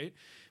differently, Yep. right?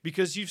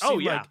 Because you've Oh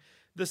seen yeah. like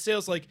the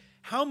sales, like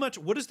how much,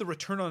 what is the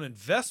return on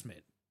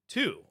investment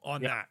too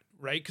on Yep. that,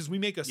 right? Because we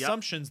make Yep.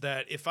 assumptions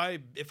that if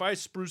I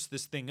spruce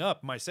this thing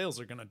up, my sales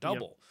are going to Yep.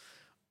 double.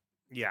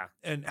 Yeah.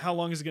 And how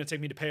long is it going to take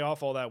me to pay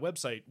off all that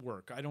website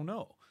work? I don't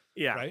know,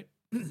 Yeah. right?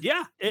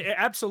 Yeah,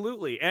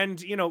 absolutely.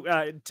 And you know,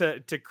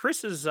 to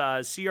Chris's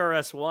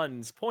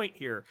CRS1's point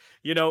here,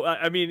 you know,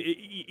 I mean,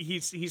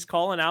 he's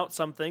calling out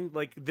something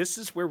like this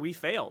is where we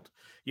failed.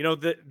 You know,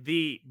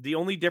 the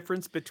only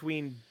difference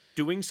between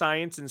doing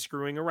science and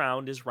screwing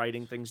around is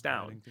writing things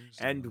down. Writing things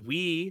And down.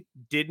 we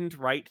didn't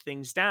write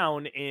things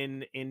down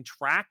in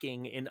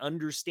tracking and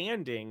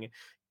understanding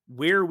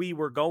where we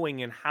were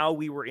going and how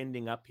we were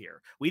ending up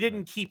here. We Right.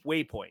 didn't keep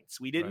waypoints.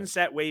 We didn't Right.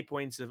 set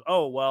waypoints of,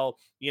 oh, well,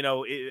 you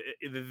know,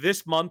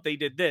 this month they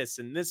did this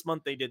and this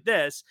month they did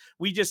this.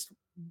 We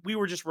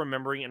were just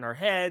remembering it in our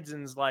heads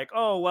and it's like,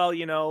 oh, well,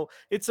 you know,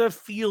 it's a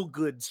feel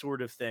good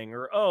sort of thing,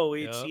 or oh,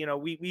 it's, Yep. you know,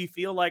 we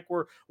feel like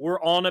we're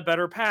on a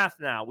better path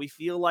now. We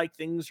feel like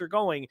things are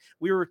going.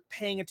 We were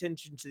paying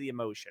attention to the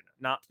emotion,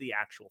 not to the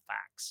actual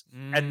facts.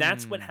 And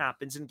that's what Mm.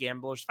 happens in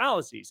gamblers'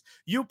 fallacies.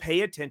 You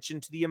pay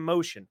attention to the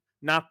emotion,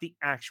 not the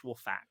actual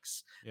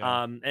facts.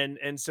 Yeah.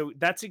 And so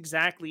that's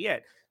exactly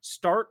it.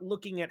 Start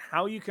looking at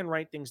how you can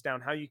write things down,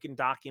 how you can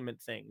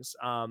document things.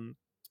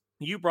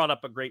 You brought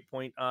up a great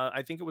point.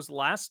 I think it was the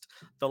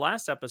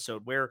last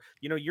episode where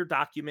you know you're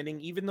documenting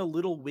even the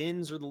little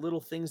wins or the little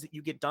things that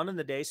you get done in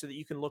the day, so that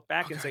you can look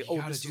back Oh and God, say, you "Oh,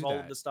 got to this is do all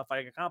of that. the stuff I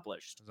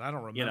accomplished." 'Cause I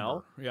don't You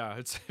know? remember. Yeah,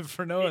 it's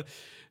for It-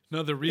 no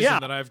other reason yeah,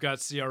 that I've got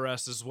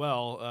CRS as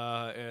well,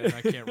 and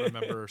I can't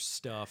remember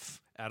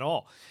stuff at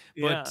all.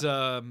 But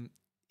yeah.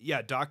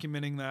 yeah,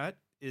 documenting that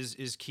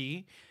is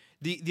key.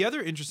 The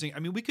other interesting, I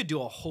mean, we could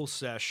do a whole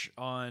sesh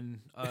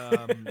on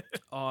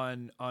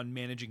on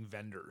managing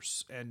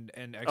vendors and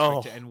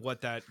Oh, and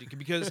what that,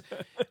 because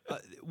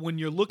when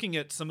you're looking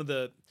at some of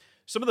the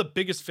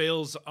biggest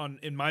fails on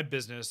in my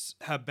business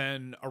have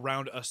been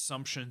around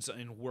assumptions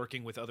in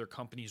working with other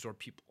companies or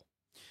people.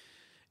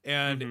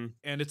 hmm.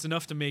 And it's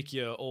enough to make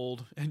you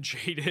old and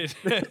jaded,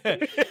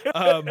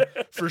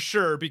 for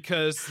sure,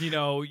 because you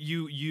know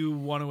you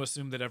want to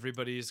assume that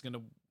everybody is going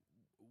to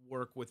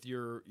work with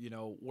your, you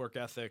know, work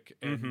ethic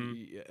and Hmm.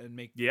 and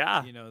make,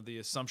 Yeah. you know, the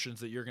assumptions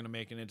that you're going to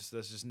make, and that's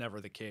just never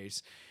the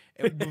case.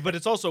 But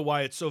it's also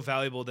why it's so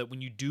valuable that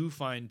when you do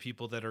find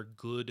people that are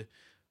good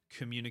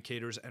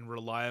communicators and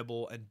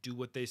reliable and do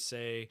what they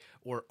say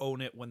or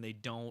own it when they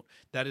don't,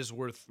 that is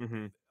worth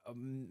Hmm.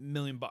 $1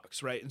 million,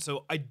 right? And so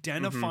Hmm.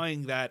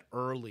 identifying that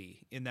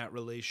early in that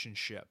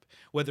relationship,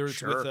 whether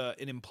it's with Sure.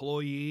 an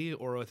employee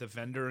or with a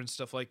vendor and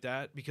stuff like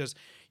that, because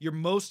your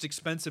most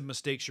expensive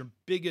mistakes, your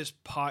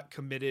biggest pot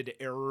committed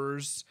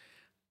errors,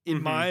 in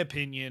Hmm. my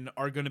opinion,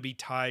 are going to be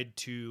tied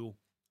to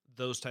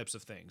those types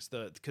of things.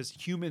 Because the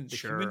human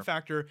Sure.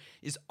 factor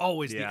is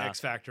always the Yeah. X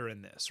factor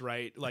in this,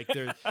 right? Like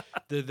the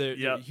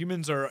Yep.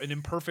 humans are an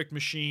imperfect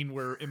machine.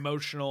 We're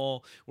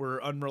emotional, we're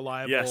Yes.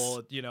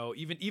 unreliable,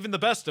 even the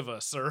best of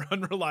us are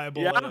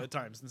unreliable Yeah. at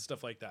times and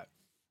stuff like that.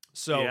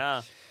 So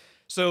Yeah.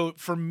 so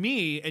for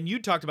me, and you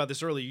talked about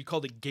this earlier, you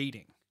called it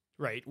gating,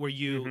 right? Where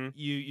Mm-hmm.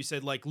 you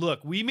said like,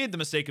 look, we made the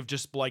mistake of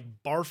just like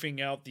barfing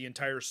out the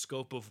entire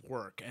scope of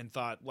work and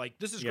thought like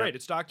this is Yep. great,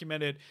 it's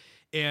documented,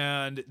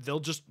 and they'll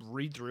just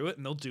read through it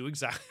and they'll do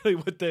exactly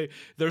what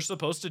they're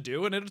supposed to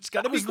do, and it's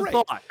got to That be was the great.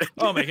 thought.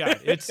 Oh my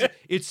god,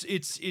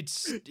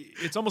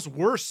 it's almost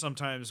worse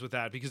sometimes with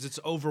that because it's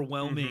Hmm.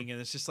 overwhelming and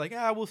it's just like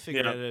we'll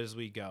figure it Yeah. out as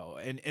we go,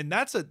 and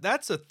that's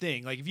a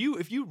thing. Like if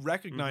you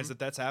recognize Hmm. that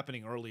that's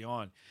happening early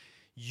on,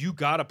 you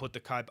got to put the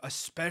cop,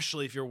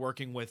 especially if you're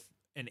working with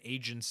an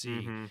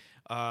agency. Hmm.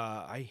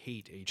 I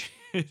hate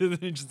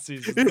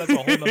agencies. That's a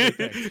whole other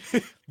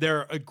thing.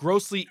 They're a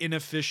grossly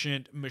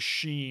inefficient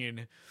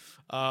machine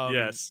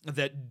Yes.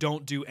 that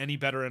don't do any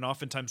better and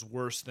oftentimes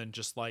worse than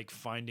just like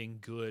finding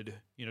good,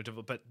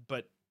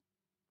 but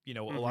a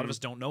lot of Hmm. us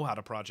don't know how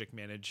to project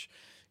manage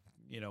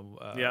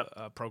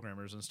Yep.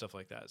 programmers and stuff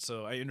like that.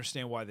 So I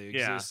understand why they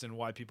Yeah. exist and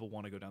why people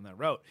want to go down that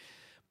route.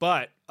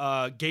 But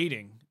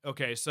gating.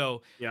 Okay,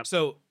 so Yep.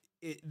 so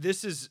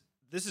this is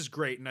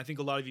great, and I think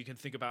a lot of you can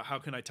think about how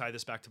can I tie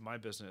this back to my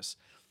business.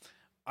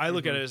 I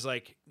look at Hmm. it as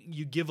like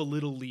you give a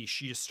little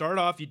leash. You start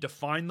off, you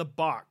define the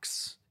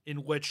box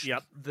in which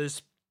Yep.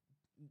 this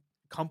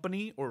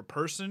company or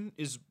person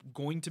is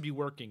going to be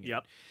working in.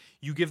 Yep.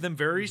 You give them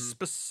very Hmm.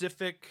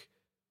 specific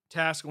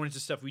task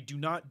oriented stuff. We do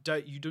not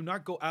you do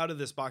not go out of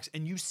this box,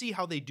 and you see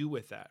how they do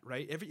with that,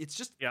 right? It's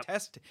just Yep.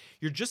 test.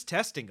 You're just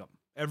testing them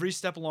every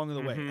step along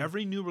the way, Hmm.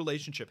 every new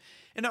relationship.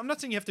 And I'm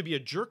not saying you have to be a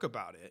jerk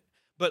about it,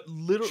 but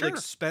literally like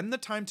Sure. spend the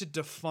time to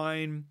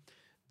define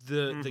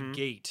the Hmm.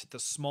 gate, the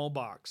small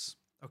box,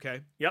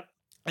 okay? Yep.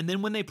 And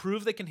then when they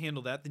prove they can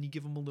handle that, then you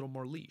give them a little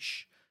more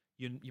leash.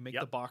 You make the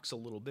Yep. box a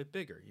little bit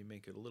bigger. You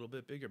make it a little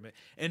bit bigger.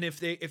 And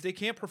if they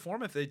can't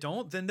perform, if they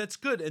don't, then that's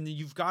good. And then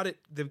you've got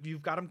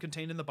them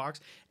contained in the box,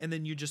 and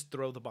then you just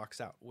throw the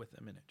box out with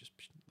them in it, just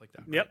like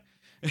that. Yep.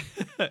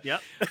 Right?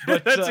 Yep.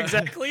 But That's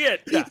exactly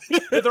it. yeah,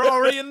 they're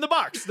already in the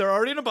box. They're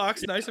already in a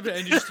box, nice and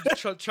you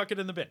just chuck it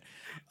in the bin.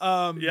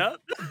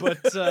 Yep.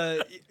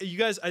 But you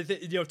guys,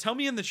 tell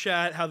me in the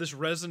chat how this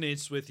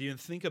resonates with you, and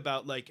think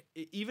about like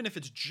even if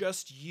it's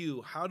just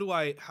you, how do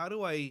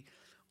I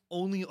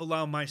only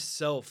allow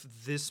myself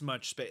this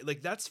much space?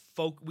 Like that's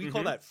we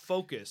call Hmm. that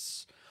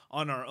focus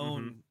on our Hmm.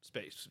 own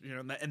space,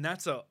 and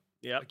that's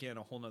Yep. again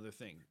a whole nother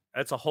thing.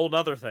 That's a whole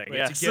nother thing. Right,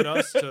 Yes. to get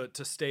us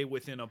to stay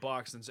within a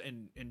box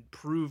and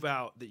prove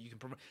out that you can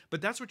perform.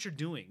 But that's what you're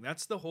doing.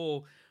 That's the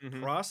whole Hmm.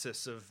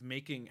 process of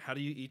making. How do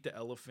you eat the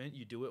elephant?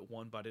 You do it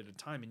one bite at a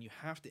time, and you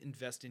have to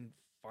invest in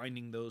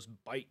finding those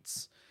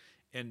bites,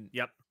 and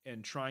Yep.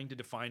 and trying to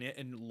define it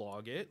and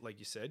log it, like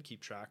you said,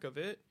 keep track of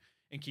it,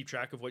 and keep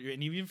track of what you're.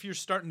 And even if you're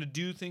starting to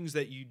do things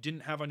that you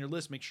didn't have on your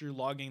list, make sure you're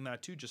logging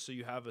that too, just so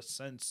you have a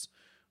sense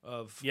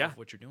Yeah. of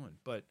what you're doing.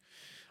 But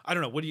I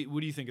don't know. What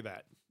do you think of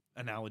that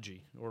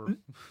analogy or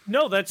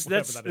No, that's whatever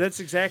that's that is? that's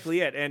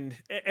exactly it.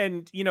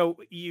 And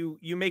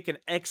you make an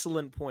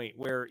excellent point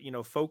where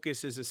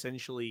focus is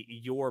essentially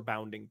your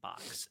bounding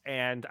box.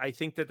 And I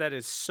think that that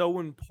is so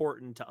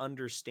important to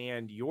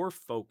understand your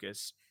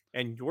focus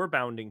and your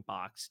bounding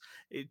box,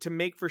 to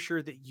make for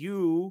sure that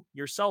you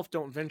yourself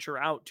don't venture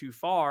out too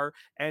far,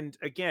 and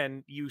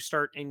again you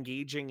start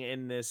engaging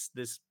in this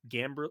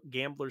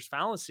gambler's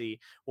fallacy,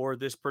 or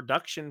this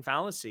production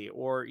fallacy,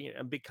 or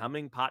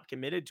becoming pot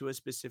committed to a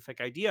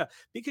specific idea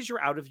because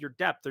you're out of your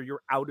depth, or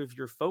you're out of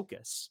your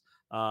focus.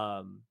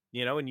 And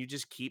you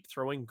just keep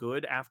throwing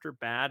good after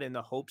bad in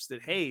the hopes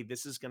that, hey,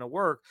 this is going to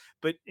work.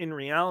 But in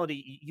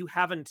reality, you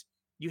haven't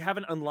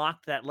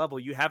unlocked that level.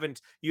 You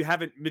haven't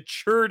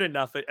matured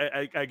enough,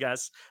 I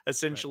guess, Right.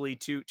 essentially,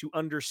 to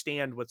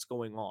understand what's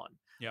going on.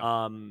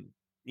 Yeah.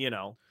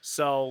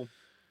 So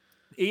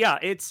yeah,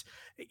 it's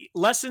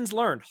lessons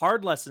learned,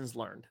 hard lessons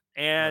learned.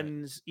 Right.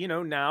 And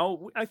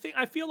now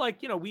I feel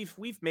like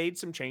we've made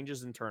some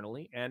changes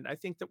internally, and I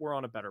think that we're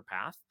on a better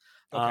path.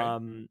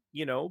 Okay.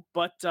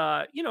 But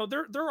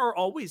there are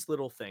always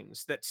little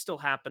things that still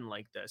happen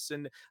like this.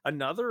 And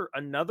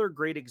another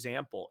great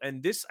example,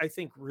 and this I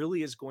think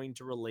really is going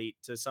to relate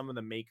to some of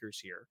the makers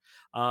here.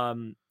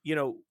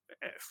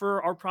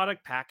 For our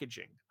product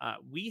packaging,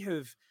 we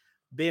have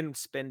been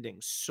spending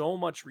so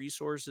much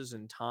resources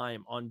and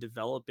time on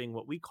developing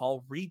what we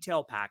call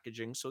retail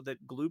packaging so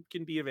that Gloop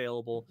can be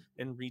available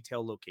in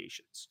retail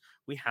locations.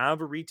 We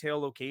have a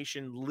retail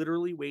location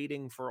literally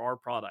waiting for our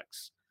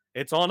products.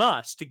 It's on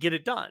us to get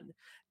it done.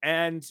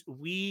 And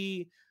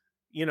we,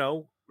 you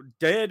know,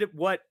 did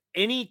what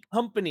any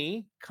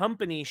company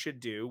should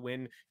do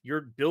when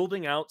you're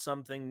building out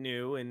something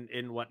new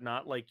and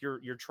whatnot. Like you're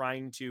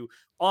trying to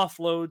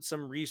offload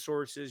some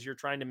resources, you're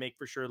trying to make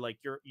for sure like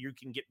you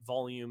can get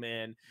volume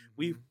in.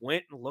 We Hmm.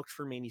 went and looked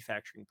for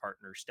manufacturing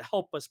partners to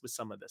help us with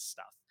some of this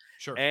stuff,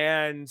 Sure.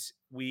 and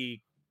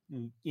we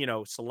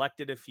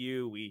selected a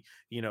few. We,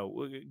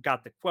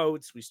 got the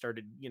quotes. We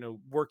started,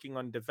 working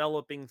on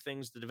developing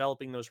things,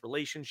 developing those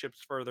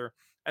relationships further.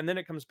 And then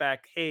it comes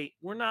back, hey,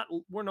 we're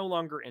no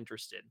longer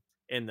interested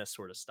in this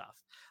sort of stuff.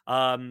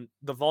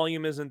 The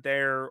volume isn't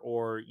there,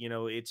 or,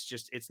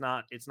 it's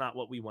not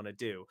what we want to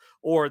do.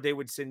 Or they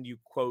would send you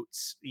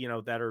quotes,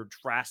 that are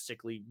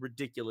drastically,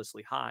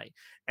 ridiculously high.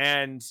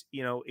 And,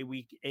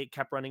 it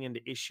kept running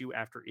into issue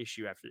after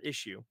issue after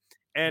issue.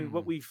 And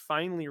what Mm, we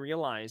finally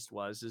realized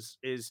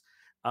is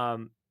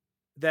um,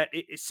 that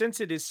since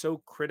it is so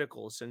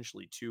critical,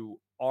 essentially, to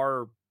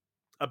our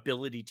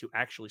ability to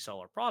actually sell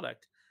our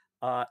product,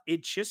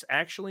 it just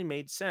actually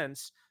made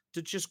sense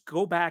to just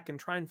go back and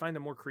try and find a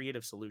more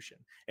creative solution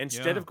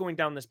instead yeah. of going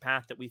down this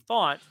path that we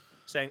thought,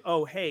 saying,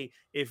 "Oh, hey,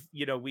 if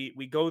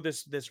we go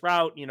this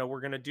route,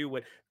 we're gonna do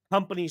what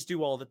companies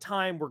do all the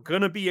time. We're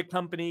gonna be a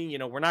company.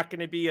 We're not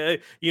gonna be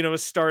a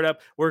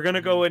startup. We're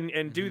gonna Hmm. go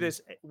and do Hmm.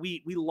 this."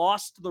 We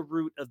lost the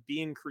root of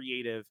being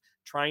creative,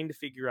 trying to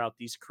figure out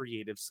these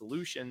creative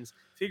solutions,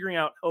 figuring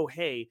out, oh,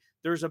 hey,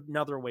 there's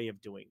another way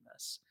of doing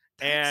this.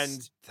 That's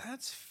And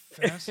that's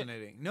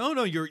fascinating. No,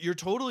 no, you're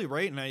totally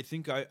right, and I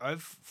think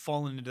I've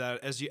fallen into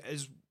that as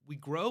we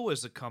grow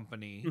as a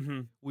company,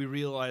 Mhm, we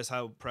realize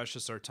how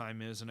precious our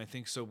time is, and I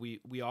think so we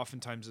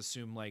oftentimes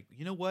assume like,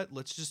 you know what,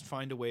 let's just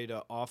find a way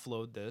to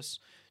offload this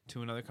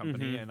to another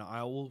company, mhm, and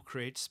I will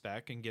create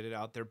spec and get it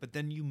out there, but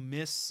then you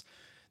miss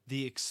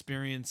the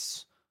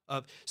experience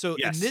of so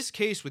in yes, this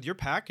case with your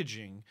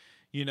packaging,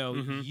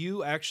 mhm,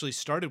 you actually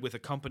started with a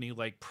company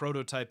like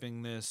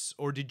prototyping this,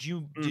 or did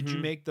you mhm.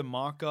 make the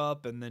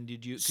mock-up and then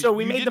did you because So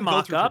we you made the didn't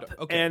go through mock-up,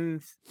 okay,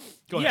 and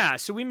go ahead. yeah,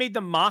 so we made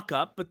the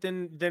mock-up, but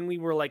then we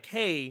were like,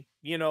 "Hey,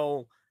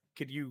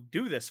 could you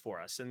do this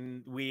for us?"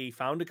 And we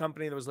found a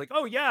company that was like,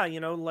 "Oh yeah,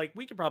 like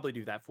we could probably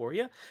do that for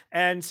you."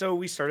 And so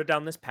we started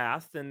down this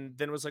path, and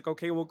then it was like,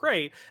 "Okay, well,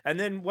 great." And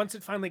then once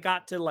it finally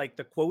got to like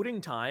the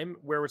quoting time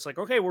where it's like,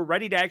 "Okay, we're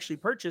ready to actually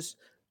purchase."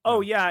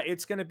 Oh Yeah. yeah,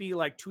 it's going to be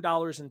like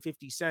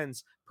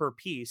 $2.50 per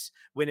piece,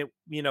 when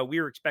we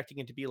were expecting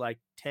it to be like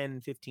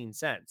 10, 15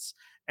 cents.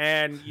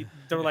 And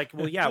they're like,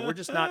 "Well, yeah, we're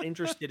just not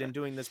interested in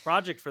doing this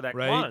project for that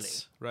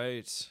quantity." Right,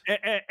 right.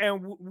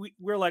 And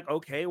we're like,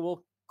 "Okay,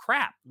 well,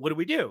 crap. What do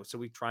we do?" So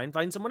we try and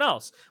find someone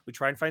else. We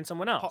try and find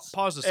someone else.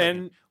 Pause a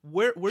second. And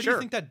Where do you sure.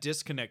 think that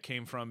disconnect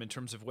came from in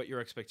terms of what your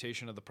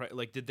expectation of the price?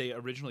 Like, did they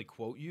originally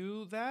quote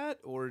you that,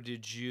 or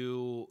did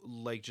you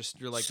like just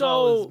you're like,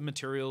 well, it's So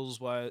materials?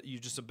 Why you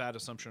just a bad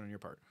assumption on your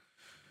part?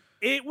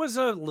 it was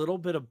a little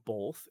bit of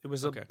both. It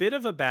was a Okay. bit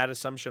of a bad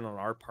assumption on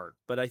our part,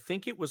 but I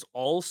think it was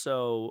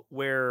also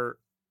where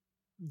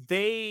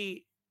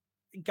they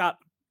got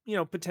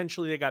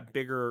potentially they got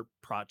bigger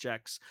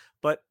projects.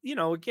 But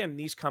again,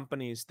 these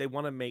companies, they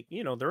want to make,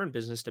 they're in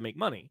business to make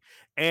money.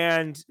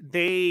 And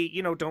they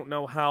don't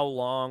know how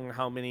long,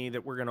 how many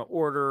that we're going to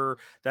order,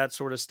 that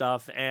sort of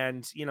stuff.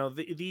 And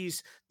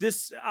these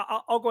this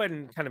I'll go ahead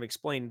and kind of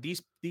explain.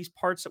 These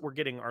parts that we're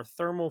getting are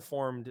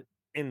thermoformed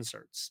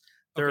inserts.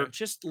 They're Okay.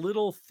 just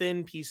little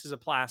thin pieces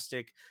of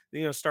plastic,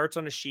 starts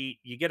on a sheet.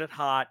 You get it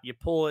hot, you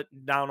pull it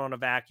down on a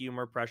vacuum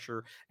or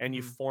pressure, and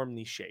you Hmm. form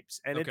these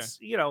shapes. And Okay. it's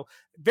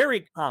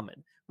very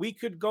common. We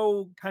could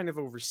go kind of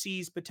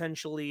overseas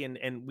potentially,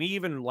 and we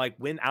even like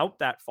went out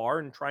that far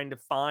and trying to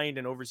find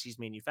an overseas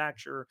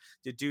manufacturer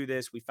to do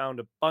this. We found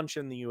a bunch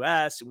in the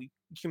US, and we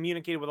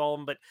communicated with all of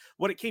them. But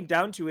what it came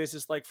down to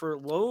is like, for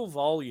low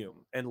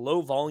volume, and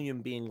low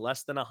volume being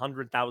less than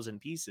 100,000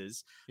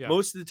 pieces, Yeah.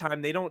 most of the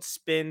time they don't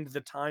spend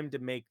the time to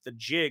make the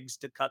jigs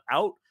to cut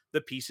out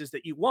the pieces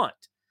that you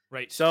want.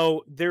 Right.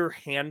 So they're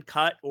hand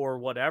cut or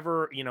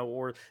whatever,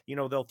 or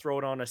they'll throw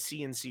it on a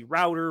CNC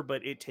router,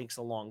 but it takes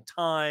a long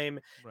time.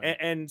 Right.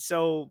 And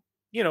so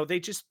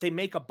they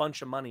make a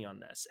bunch of money on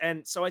this.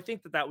 And so I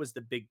think that that was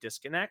the big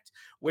disconnect,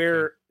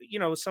 Okay. where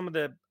some of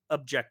the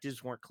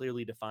objectives weren't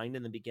clearly defined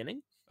in the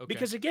beginning.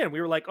 Okay. Because again,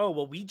 we were like, "Oh,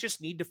 well, we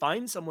just need to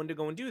find someone to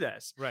go and do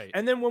this." Right.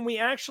 And then when we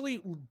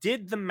actually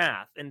did the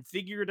math and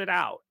figured it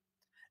out,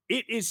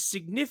 it is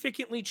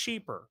significantly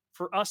cheaper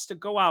for us to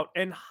go out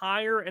and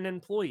hire an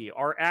employee,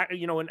 or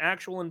an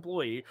actual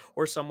employee,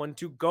 or someone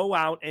to go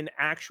out and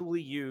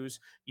actually use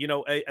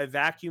a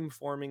vacuum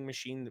forming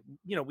machine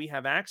that we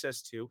have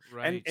access to,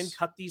 and Right.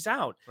 cut these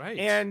out.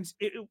 Right. And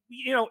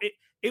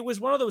it was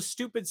one of those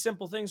stupid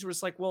simple things where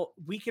it's like, well,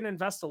 we can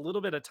invest a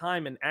little bit of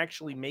time in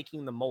actually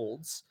making the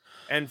molds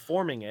and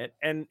forming it,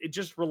 and it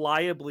just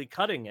reliably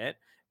cutting it.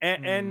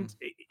 And Hmm.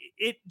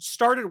 it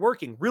started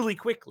working really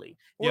quickly.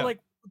 We're Yeah. like,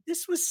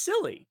 this was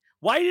silly.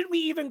 Why did we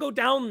even go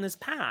down this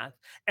path?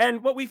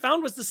 And what we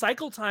found was the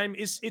cycle time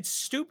is it's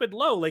stupid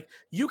low. Like,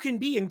 you can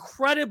be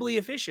incredibly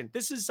efficient.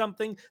 This is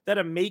something that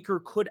a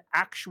maker could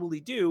actually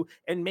do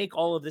and make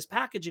all of this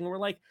packaging. And we're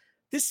like,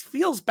 this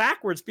feels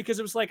backwards, because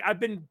it was like I've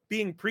been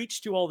being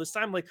preached to all this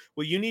time. Like,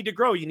 well, you need to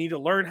grow. You need to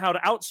learn how to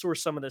outsource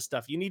some of this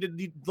stuff. You need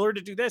to learn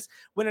to do this.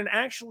 When in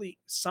actually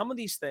some of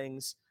these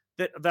things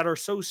that are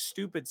so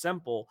stupid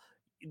simple,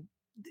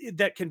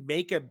 that can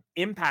make a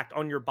impact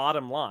on your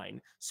bottom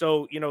line.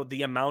 So,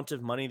 the amount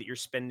of money that you're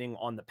spending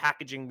on the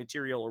packaging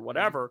material or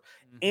whatever,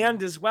 Mm-hmm.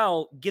 and as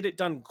well get it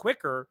done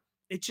quicker.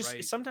 It just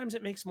Right. sometimes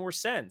it makes more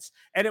sense.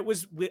 And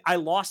I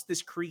lost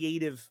this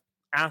creative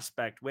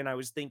aspect when I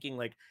was thinking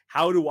like,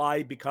 how do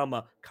I become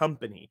a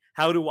company?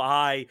 How do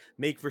I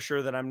make for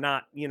sure that I'm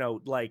not,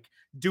 like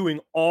doing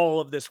all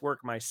of this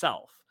work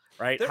myself,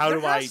 right? How There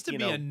do I, has to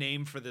be a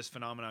name for this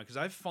phenomenon because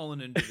I've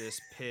fallen into this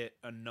pit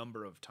a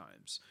number of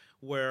times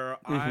where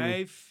Mhm,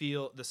 I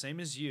feel the same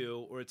as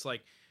you, where it's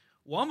like,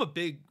 well,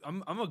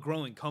 I'm a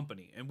growing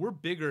company and we're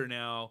bigger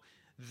now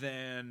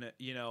than,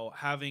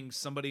 having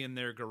somebody in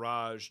their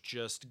garage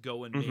just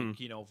go and mhm, make,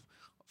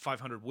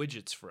 500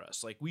 widgets for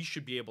us. Like we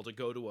should be able to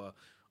go to a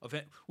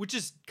event, which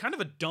is kind of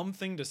a dumb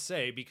thing to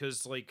say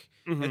because like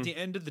at mhm, the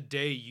end of the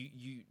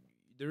day,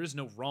 there is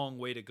no wrong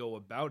way to go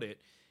about it.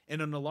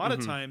 And in a lot of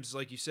mhm, times,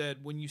 like you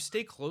said, when you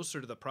stay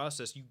closer to the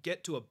process, you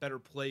get to a better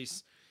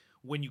place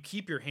when you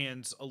keep your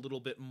hands a little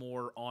bit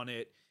more on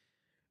it.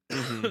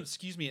 mhm,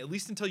 Excuse me, at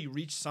least until you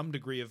reach some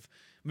degree of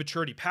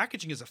maturity.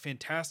 Packaging is a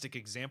fantastic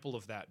example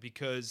of that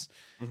because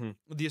mhm,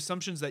 the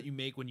assumptions that you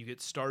make when you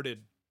get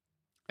started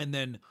and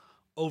then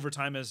over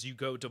time as you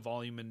go to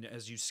volume and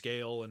as you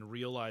scale and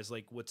realize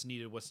like what's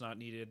needed, what's not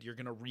needed, you're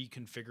going to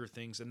reconfigure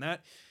things and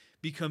that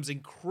becomes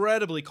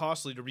incredibly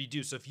costly to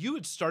redo. So if you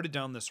had started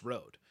down this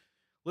road,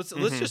 let's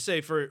mhm. just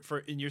say for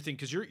in your thing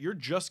because you're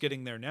just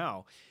getting there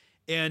now,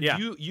 and Yeah.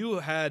 you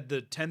had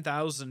the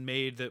 10,000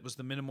 made that was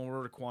the minimum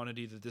order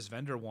quantity that this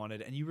vendor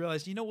wanted, and you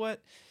realized you know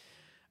what,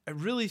 I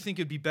really think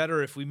it'd be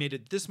better if we made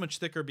it this much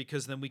thicker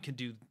because then we can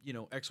do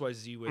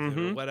XYZ with it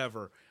or Mhm.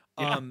 whatever.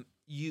 Yeah.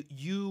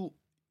 You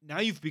now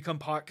you've become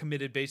pot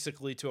committed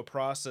basically to a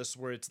process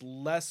where it's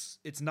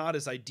not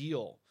as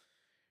ideal,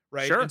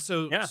 right? And Sure.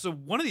 so Yeah. so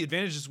one of the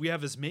advantages we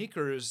have as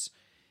makers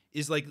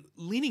is like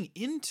leaning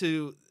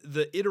into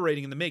the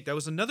iterating in the make. That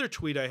was another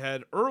tweet I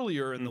had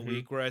earlier in the Mhm.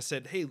 week where I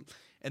said, "Hey,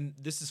 and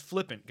this is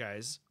flippant,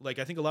 guys. Like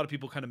I think a lot of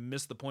people kind of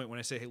miss the point when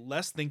I say, "Hey,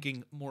 less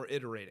thinking, more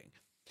iterating."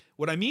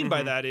 What I mean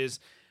by Mhm. that is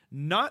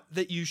not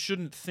that you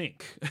shouldn't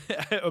think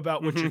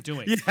about what you're Mhm.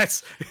 doing.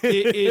 Yes.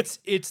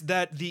 It's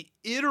that the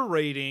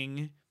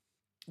iterating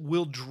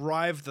will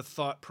drive the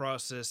thought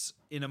process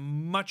in a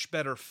much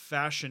better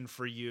fashion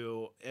for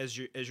you as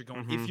you're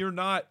going. If Mhm. you're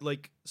not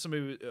like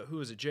somebody who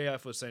is it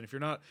JF was saying, if you're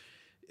not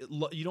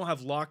you don't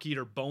have Lockheed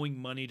or Boeing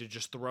money to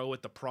just throw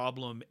at the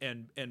problem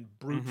and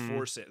brute Mhm.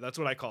 force it. That's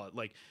what I call it.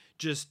 Like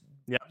just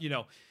Yep. you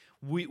know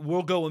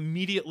we'll go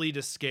immediately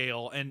to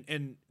scale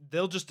and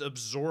they'll just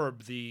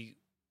absorb the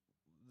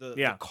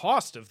Yeah.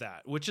 cost of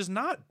that, which is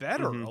not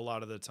better Mhm. a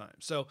lot of the time.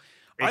 So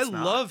I It's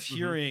not. love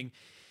Mhm. hearing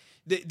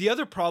the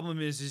other problem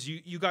is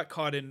you got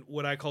caught in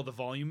what I call the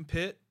volume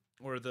pit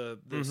or the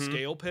Mhm.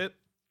 scale pit.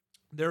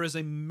 There is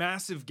a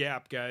massive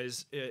gap,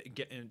 guys,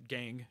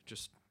 gang,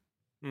 just to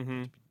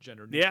Mhm. be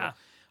gender neutral,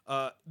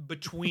 Yeah.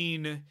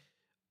 between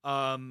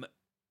um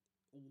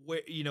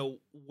where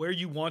where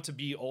you want to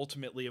be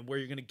ultimately and where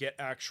you're going to get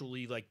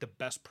actually like the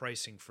best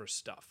pricing for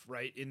stuff,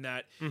 right? In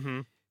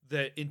Mhm.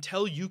 that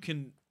until you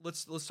can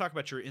let's talk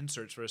about your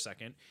inserts for a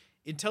second.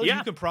 Until you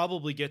Yeah. can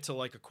probably get to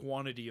like a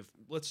quantity of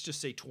let's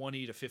just say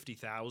 20 to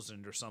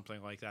 50,000 or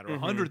something like that or Mhm.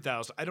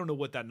 100,000. I don't know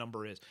what that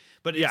number is.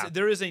 But Yeah.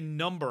 there is a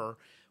number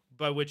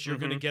by which you're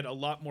going to Mhm. get a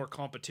lot more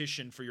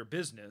competition for your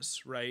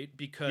business, right?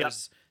 Yep.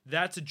 Because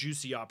that's a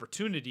juicy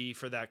opportunity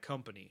for that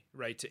company,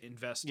 right, to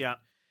invest in. Yeah.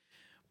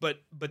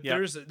 But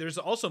Yep. there's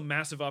also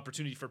massive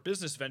opportunity for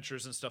business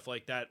ventures and stuff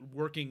like that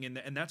working in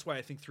and that's why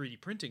I think 3D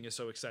printing is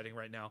so exciting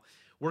right now,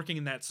 working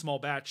in that small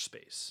batch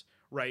space,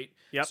 right?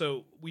 Yep.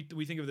 So we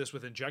think of this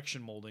with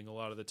injection molding a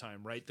lot of the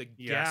time, right? The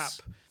Yes.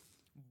 gap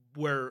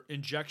where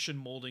injection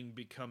molding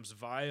becomes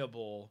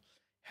viable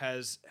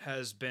has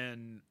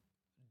been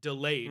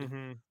delayed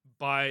Mhm.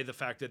 by the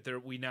fact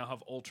that we now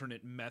have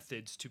alternate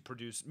methods to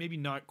produce maybe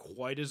not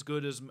quite as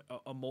good as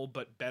a mold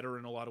but better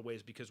in a lot of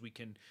ways because we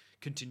can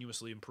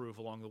continuously improve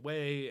along the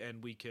way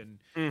and we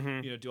can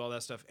Mhm. do all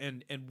that stuff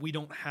and we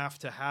don't have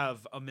to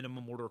have a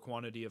minimum order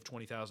quantity of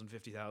 20,000,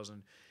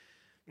 50,000.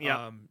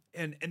 Yep.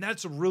 And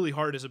that's really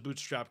hard as a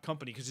bootstrap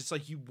company because it's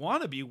like you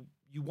want to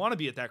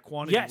be at that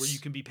quantity where you Yes.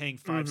 can be paying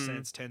 5 Mhm.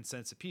 cents 10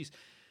 cents a piece,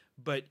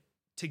 but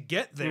to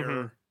get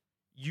Mhm. there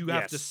you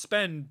have to Yes.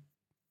 spend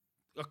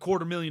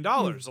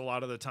 $250,000 Mm. a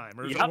lot of the time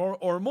Yep.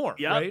 or more,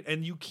 Yep. right?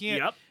 And you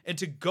can't Yep. and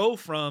to go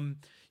from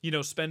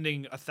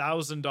spending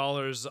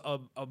 $1,000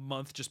 a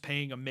month just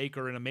paying a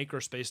maker in a maker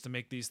space to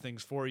make these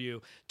things for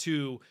you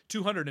to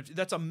 200,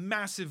 that's a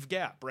massive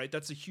gap, right?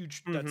 That's a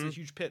Mhm.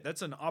 huge pit.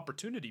 That's an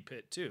opportunity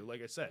pit too.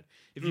 Like I said,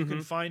 if you can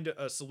Mhm. find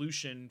a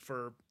solution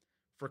for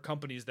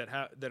companies that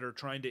are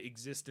trying to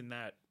exist in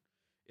that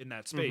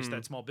space, Mhm.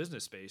 that small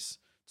business space,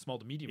 small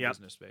to medium Yep.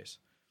 business space,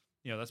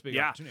 that's a big Yeah.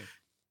 opportunity.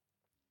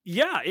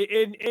 Yeah,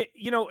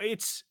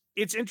 it's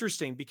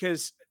interesting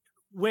because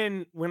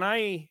when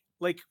I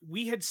like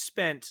we had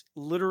spent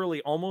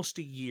literally almost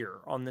a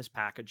year on this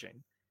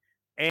packaging,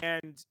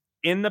 and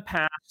in the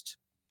past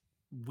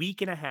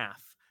week and a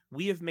half,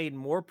 we have made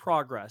more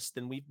progress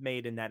than we've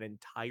made in that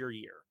entire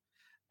year.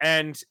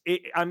 And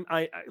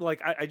I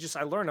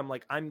learned, I'm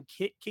like, I'm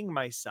kicking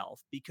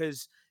myself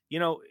because, you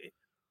know,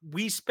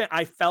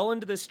 I fell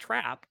into this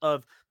trap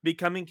of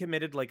becoming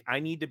committed. Like, I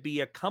need to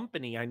be a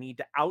company. I need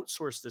to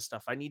outsource this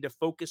stuff. I need to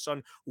focus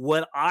on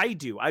what I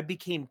do. I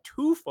became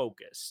too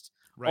focused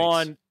Right.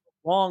 on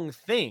wrong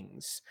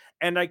things.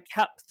 And I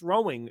kept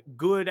throwing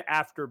good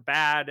after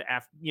bad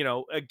after,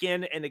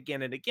 again and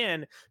again and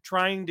again,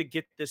 trying to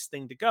get this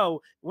thing to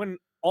go when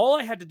all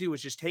I had to do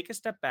was just take a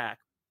step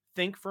back,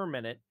 think for a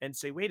minute, and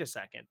say, wait a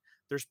second,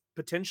 there's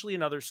potentially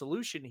another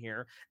solution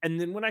here.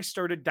 And then when I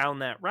started down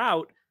that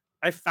route,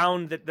 I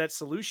found that that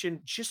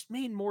solution just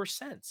made more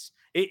sense.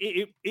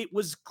 It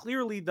was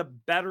clearly the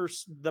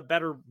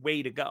better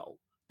way to go,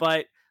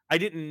 but I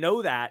didn't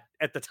know that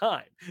at the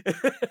time.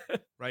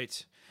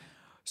 Right.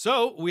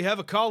 So we have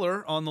a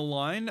caller on the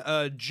line.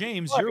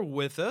 James, you're Right.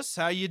 with us.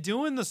 How you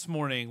doing this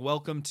morning?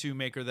 Welcome to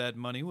Maker That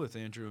Money with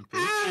Andrew and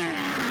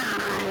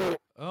Paige.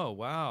 Oh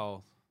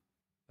wow,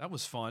 that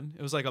was fun.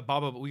 It was like a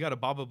Baba. We got a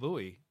Baba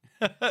Booey.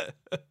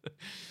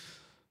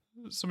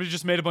 Somebody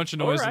just made a bunch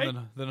of All noise and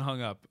right. then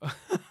hung up.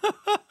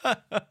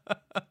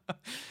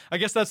 I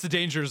guess that's the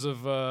dangers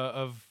of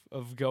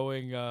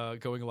going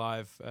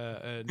live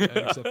and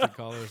accepting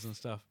callers and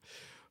stuff.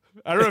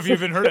 I don't know if you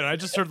even heard it. I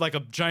just heard like a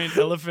giant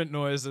elephant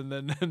noise, and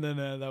then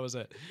that was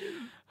it.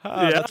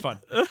 Yeah. That's fun.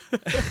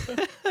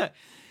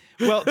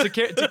 Well, to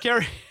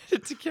carry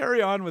to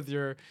carry on with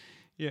your,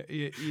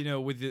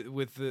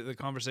 with the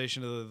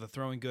conversation of the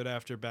throwing good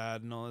after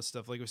bad and all that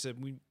stuff. Like we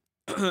said, we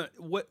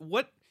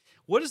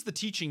what is the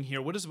teaching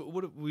here? What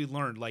have we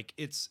learned? Like,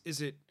 is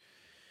it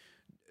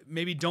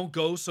maybe don't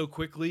go so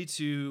quickly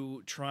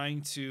to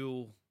trying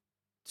to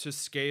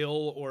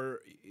scale, or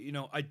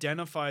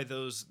identify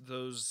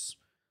those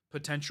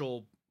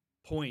potential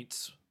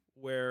points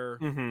where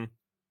Hmm.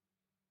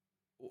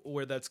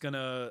 that's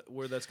gonna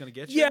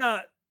get you.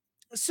 Yeah.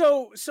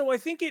 So I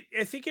think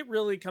it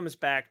really comes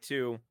back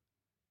to,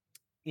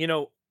 you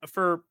know,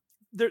 for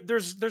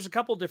there's a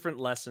couple different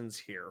lessons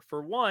here.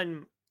 For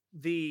one,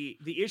 the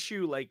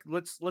issue, like,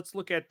 let's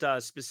look at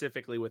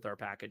specifically with our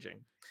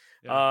packaging.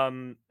 Yeah.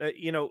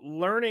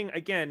 Learning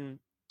again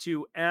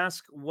to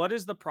ask what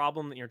is the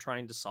problem that you're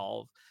trying to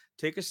solve.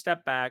 Take a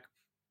step back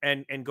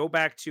and go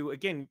back to,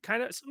 again,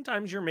 kind of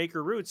sometimes your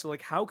maker roots. So,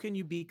 like, how can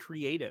you be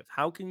creative?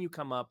 How can you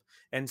come up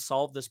and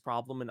solve this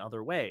problem in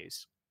other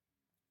ways?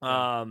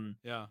 Yeah. um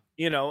Yeah.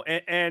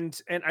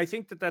 and I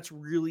think that that's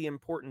really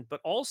important,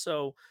 but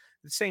also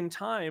at the same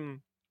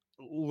time,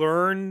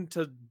 learn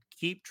to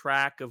keep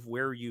track of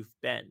where you've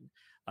been.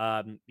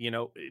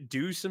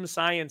 Do some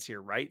science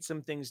here, write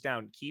some things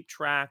down, keep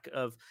track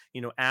of,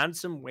 add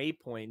some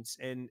waypoints,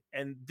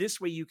 and this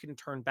way you can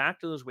turn back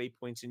to those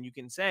waypoints and you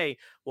can say,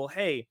 well,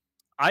 hey,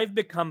 I've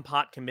become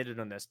pot committed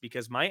on this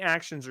because my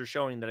actions are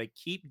showing that I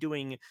keep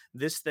doing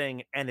this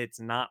thing and it's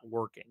not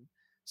working.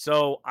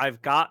 So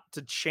I've got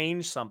to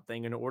change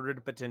something in order to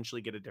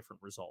potentially get a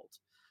different result.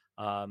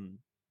 And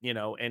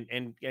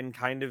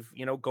kind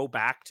of, go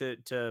back to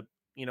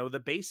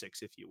the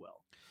basics, if you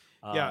will.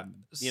 Yeah.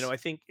 I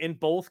think in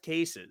both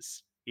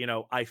cases,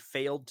 I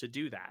failed to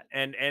do that.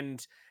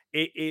 And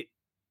it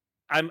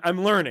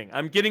I'm learning.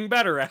 I'm getting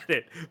better at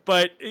it.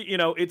 But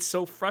it's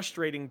so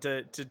frustrating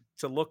to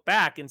look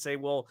back and say,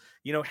 well,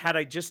 had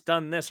I just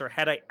done this, or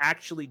had I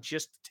actually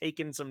just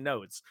taken some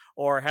notes,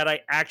 or had I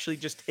actually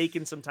just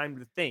taken some time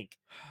to think,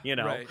 you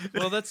know. Right.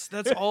 Well, that's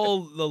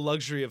all the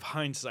luxury of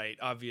hindsight,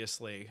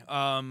 obviously.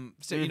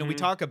 So we Mhm.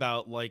 talk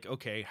about, like,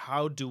 okay,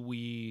 how do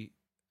we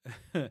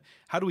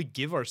how do we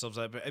give ourselves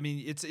that? But I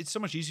mean, it's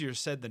so much easier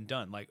said than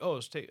done. Like, oh,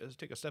 let's take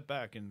a step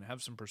back and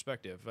have some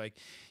perspective. Like,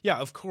 yeah,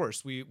 of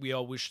course, we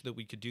all wish that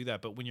we could do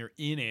that, but when you're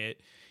in it,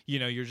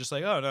 you're just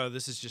like, oh no,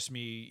 this is just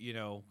me,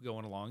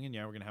 going along, and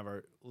yeah, we're gonna have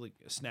our, like,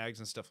 snags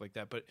and stuff like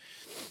that. But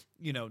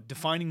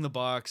defining the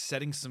box,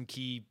 setting some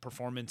key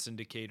performance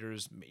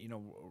indicators,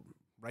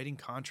 writing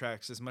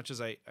contracts. As much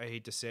as I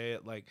hate to say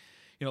it, like,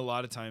 a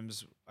lot of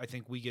times I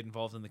think we get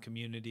involved in the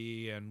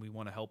community and we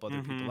want to help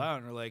other people Mhm. out,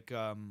 and we're like,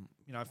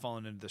 I've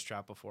fallen into this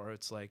trap before.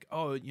 It's like,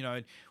 oh,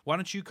 why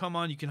don't you come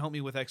on, you can help me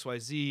with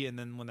XYZ, and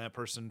then when that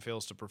person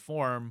fails to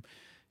perform,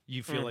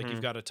 you feel like you've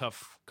Mhm. got a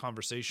tough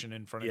conversation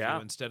in front of you, Yeah.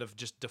 instead of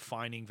just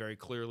defining very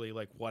clearly,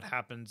 like, what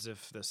happens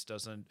if this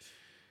doesn't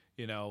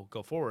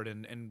go forward.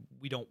 And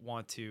we don't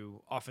want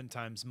to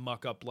oftentimes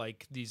muck up,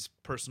 like, these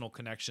personal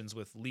connections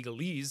with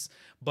legalese,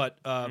 but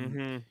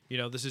Mhm.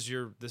 this is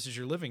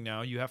your living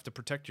now. You have to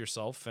protect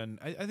yourself, and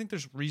I think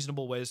there's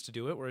reasonable ways to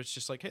do it, where it's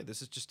just like, hey,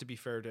 this is just to be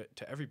fair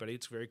to everybody.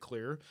 It's very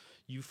clear.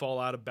 You fall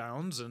out of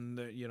bounds, and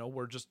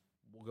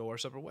we'll go our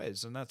separate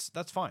ways, and that's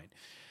fine.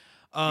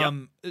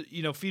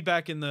 Yep.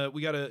 Feedback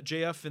we got a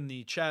JF in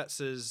the chat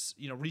says,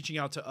 reaching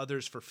out to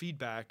others for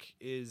feedback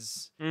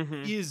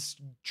Mhm. is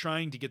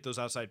trying to get those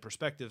outside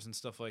perspectives and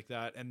stuff like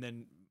that. And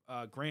then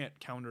Grant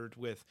countered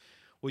with,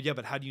 well, yeah,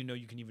 but how do you know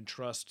you can even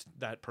trust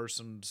that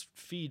person's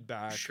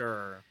feedback?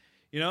 Sure.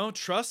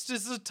 Trust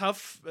is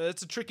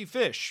it's a tricky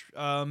fish.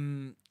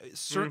 Mhm.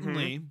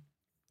 Certainly,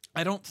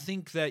 I don't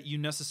think that you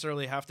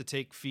necessarily have to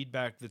take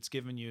feedback that's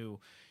given you,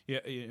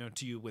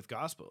 to you with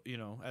gospel,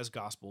 as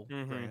gospel,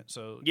 Mm-hmm. right?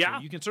 So Yeah.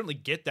 you can certainly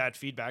get that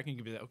feedback and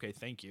you can be like, okay,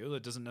 thank you.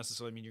 That doesn't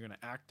necessarily mean you're going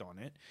to act on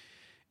it.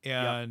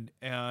 Yep.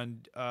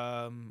 And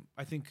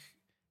I think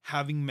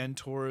having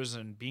mentors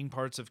and being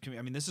parts of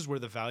I mean, this is where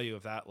the value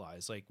of that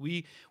lies. Like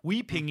we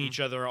ping Mm-hmm. each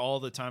other all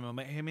the time. I'm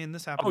like, hey man,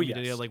 this happened Oh to me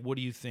today. yes. Like, what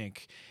do you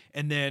think?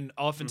 And then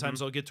Mm-hmm.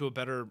 oftentimes I'll get to a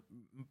better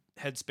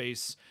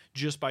headspace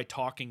just by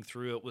talking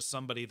through it with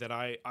somebody that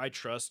I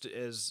trust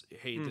as,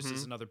 hey, this Mm-hmm.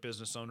 is another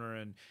business owner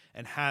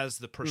and has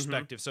the Mm-hmm.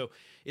 perspective. So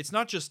it's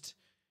not just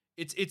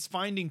it's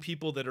finding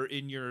people that are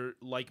in your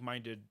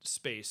like-minded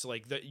space,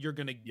 like that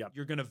Yep.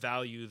 you're gonna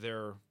value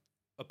their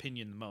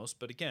opinion the most.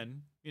 But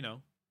again,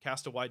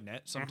 cast a wide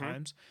net Mm-hmm.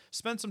 sometimes.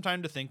 Spend some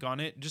time to think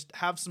on it. Just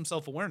have some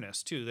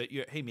self-awareness too, that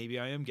hey, maybe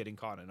I am getting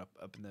caught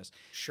up in this.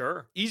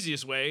 Sure.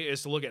 Easiest way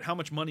is to look at how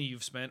much money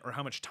you've spent or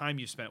how much time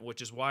you've spent,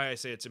 which is why I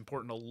say it's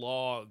important to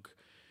log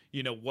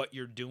what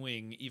you're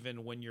doing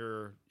even when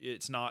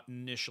it's not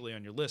initially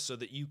on your list, so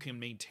that you can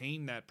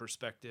maintain that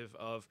perspective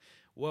of,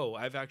 whoa,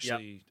 I've Yep.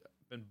 actually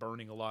been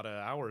burning a lot of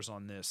hours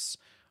on this.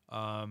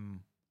 Are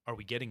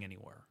we getting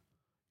anywhere?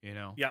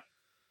 Yep.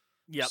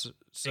 Yep.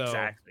 So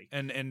Exactly.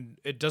 and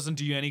it doesn't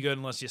do you any good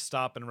unless you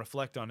stop and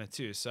reflect on it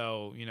too.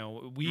 So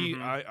we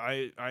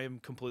Mm-hmm. I am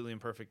completely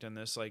imperfect in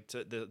this. Like,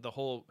 the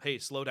whole, hey,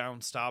 slow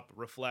down, stop,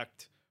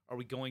 reflect. Are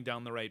we going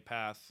down the right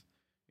path?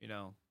 You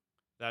know,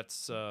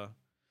 that's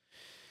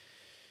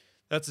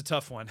that's a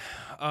tough one.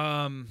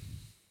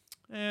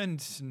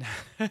 And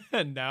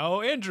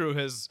now Andrew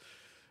has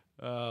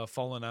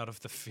fallen out of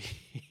the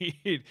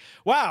feed.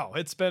 Wow,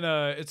 it's been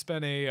a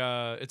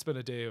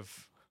day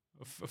of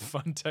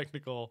fun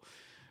technical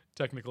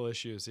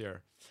issues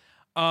here.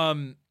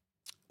 Um,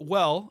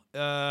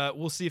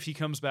 we'll see if he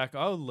comes back.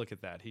 Oh, look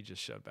at that. He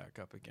just showed back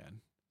up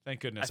again.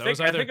 Thank I goodness. think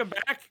I think I'm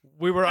back.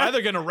 We were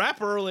either going to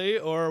wrap early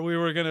or we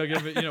were going to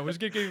give it, we was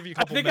going to give you a I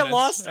couple think I minutes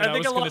lost. and I I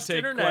think I was going to lost take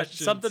internet.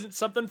 questions.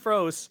 Something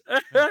froze.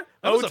 That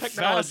was Oh, a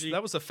technology.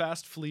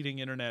 fast fleeting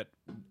internet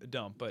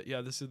dump, but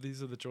yeah,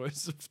 these are the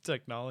joys of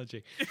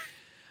technology.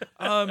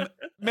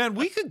 Man,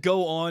 we could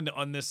go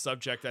on this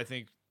subject, I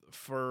think,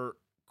 for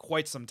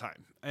quite some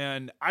time,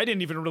 and I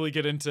didn't even really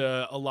get into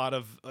a lot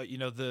of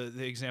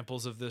the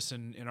examples of this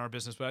in our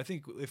business. But I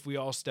think if we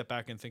all step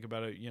back and think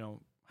about it,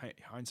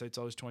 hindsight's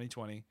always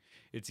 2020.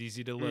 It's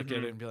easy to look at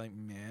Mm-hmm. it and be like,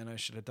 man, I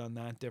should have done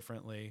that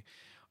differently.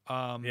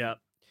 Um, Yeah.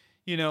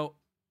 you know,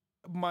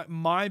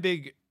 my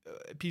big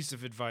piece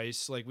of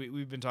advice, like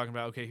we've been talking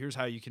about, okay, here's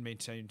how you can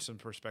maintain some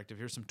perspective.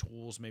 Here's some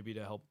tools maybe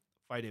to help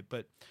fight it.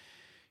 But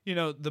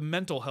the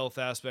mental health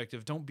aspect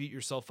of, don't beat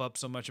yourself up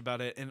so much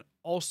about it, and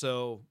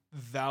also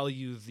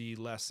value the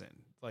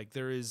lesson. Like,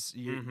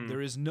 Mm-hmm. there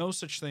is no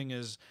such thing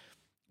as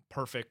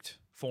perfect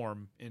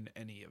form in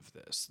any of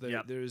this.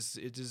 Yep.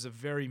 It is a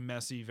very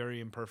messy, very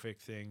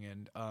imperfect thing,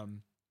 and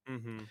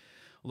Mm-hmm.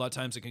 a lot of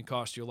times it can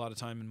cost you a lot of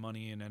time and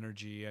money and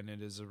energy, and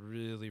it is a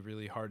really,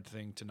 really hard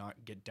thing to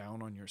not get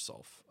down on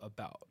yourself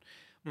about.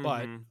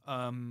 But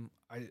Mm-hmm.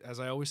 as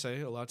I always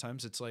say, a lot of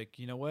times it's like,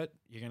 you know what,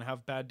 you're gonna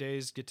have bad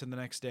days. Get to the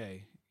next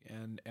day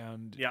and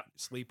Yep.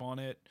 sleep on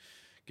it.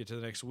 Get to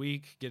the next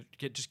week.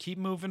 Just keep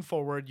moving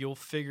forward. You'll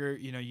figure.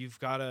 You've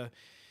got to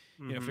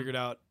Mm-hmm. figure it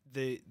out.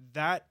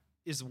 That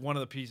is one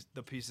of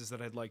the pieces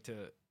that I'd like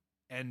to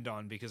end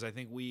on, because I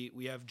think we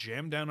have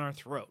jammed down our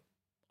throat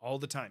all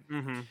the time.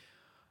 Mm-hmm.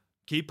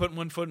 Keep putting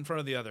one foot in front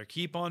of the other.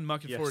 Keep on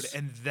mucking forward, Yes.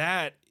 and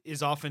that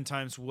is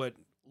oftentimes what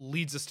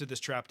leads us to this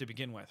trap to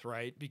begin with,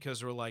 right?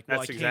 Because we're like, well, I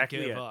That's can't exactly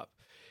give it. up.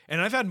 And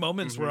I've had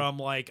moments where Mm-hmm. I'm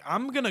like,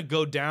 I'm gonna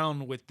go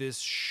down with this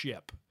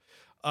ship.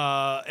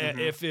 Mm-hmm.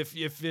 If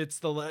if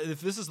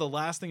this is the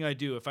last thing I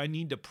do, if I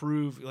need to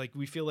prove, like,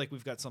 we feel like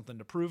we've got something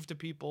to prove to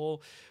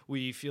people,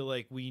 we feel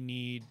like we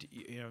need,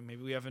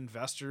 maybe we have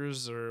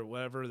investors or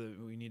whatever that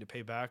we need to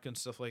pay back and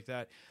stuff like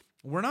that.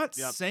 We're not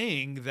Yep.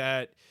 saying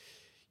that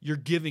you're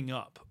giving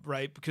up,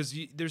 right? Because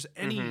there's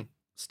Mm-hmm. any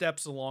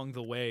steps along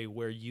the way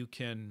where you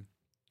can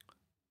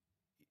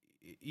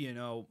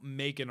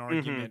make an Mm-hmm.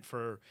 argument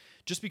for,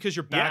 just because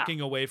you're Yeah.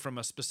 backing away from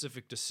a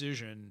specific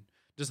decision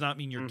does not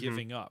mean you're Mm-hmm.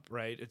 giving up,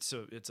 right? It's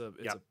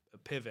Yep. a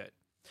pivot.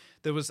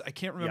 There was, I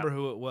can't Yep. remember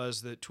who it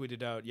was that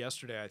tweeted out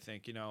yesterday. I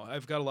think,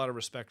 I've got a lot of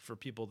respect for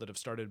people that have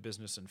started a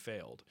business and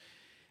failed.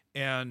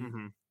 And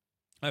Mm-hmm.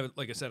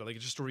 like I said, like,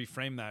 just to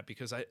reframe that,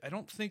 because I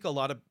don't think a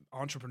lot of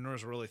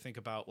entrepreneurs really think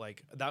about,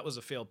 like, that was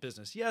a failed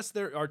business. Yes,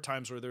 there are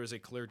times where there is a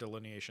clear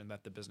delineation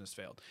that the business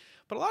failed,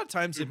 but a lot of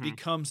times it Mm-hmm.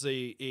 becomes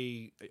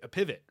a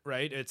pivot,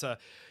 right? It's a,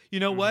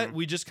 what, Mm-hmm.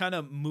 we just kind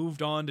of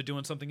moved on to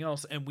doing something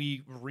else and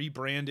we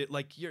rebrand it.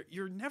 Like,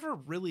 you're never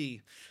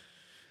really,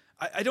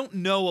 I don't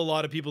know a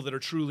lot of people that are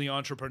truly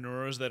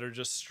entrepreneurs that are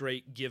just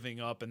straight giving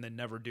up and then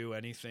never do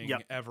anything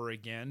Yep. ever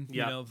again.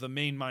 Yep. The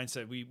main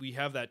mindset, we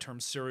have that term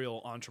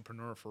serial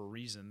entrepreneur for a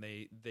reason.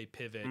 They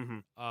pivot.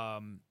 Mm-hmm.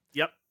 Um,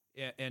 Yep.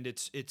 and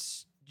it's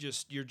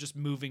just, you're just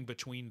moving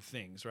between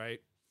things, right?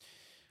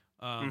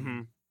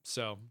 Mm-hmm.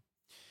 So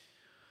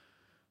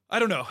I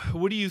don't know.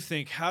 What do you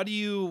think? How do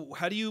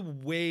you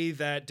weigh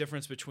that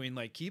difference between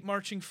like keep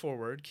marching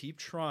forward, keep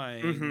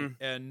trying, Hmm.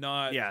 and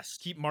not Yes.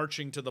 keep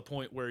marching to the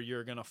point where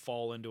you're gonna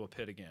fall into a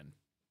pit again?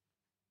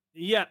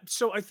 Yeah.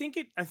 So I think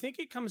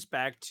it comes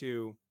back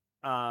to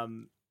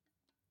um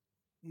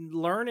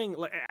learning,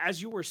 like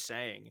as you were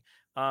saying,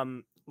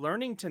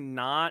 learning to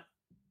not,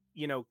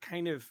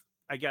 kind of,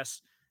 I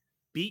guess,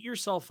 beat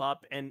yourself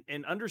up and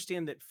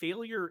understand that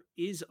failure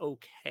is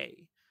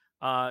okay.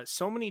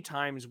 So many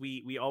times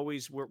we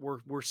always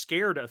we're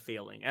scared of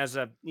failing. As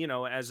a,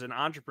 as an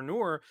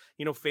entrepreneur,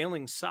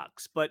 failing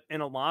sucks, but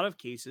in a lot of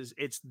cases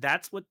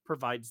that's what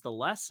provides the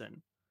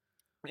lesson.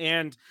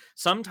 And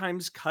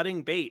sometimes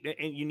cutting bait,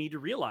 and you need to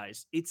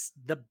realize it's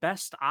the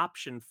best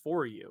option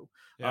for you.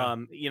 Yeah.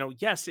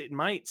 Yes, it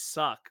might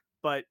suck,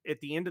 but at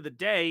the end of the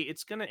day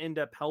it's going to end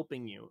up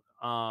helping you.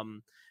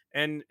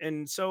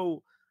 And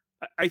so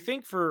I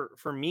think for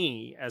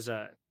me, as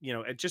a,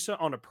 just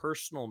on a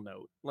personal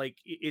note, like,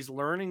 is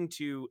learning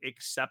to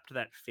accept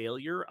that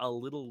failure a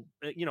little,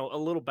 a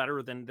little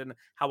better than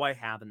how I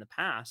have in the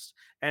past,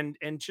 and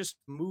just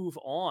move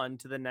on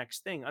to the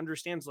next thing.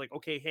 Understands, like,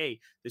 okay, hey,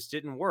 this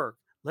didn't work,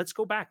 let's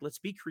go back, let's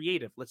be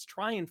creative, let's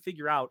try and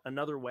figure out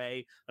another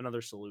way,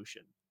 another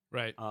solution.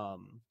 Right.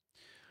 um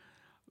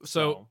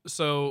So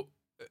so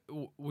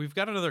so we've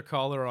got another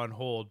caller on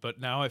hold, but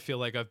now I feel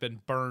like I've been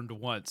burned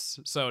once.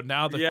 So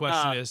now the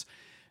question yeah. is,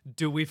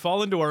 do we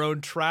fall into our own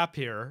trap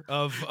here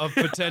of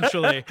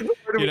potentially,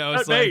 Where do we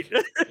it's cut bait?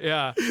 like,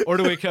 yeah, or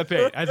do we cut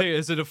bait? I think,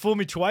 is it a fool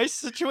me twice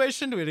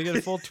situation? Do we get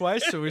a fool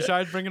twice? So we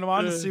try bringing them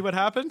on and see what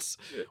happens.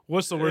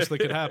 What's the worst that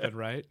could happen,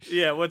 right?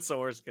 Yeah, what's the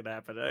worst could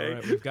happen, All eh?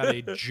 right, we've got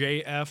a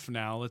JF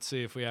now. Let's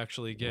see if we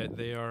actually get.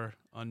 They are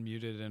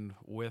unmuted and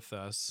with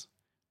us.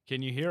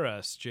 Can you hear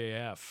us,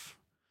 JF?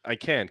 I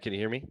can. Can you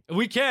hear me?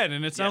 We can,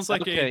 and it sounds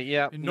like Okay.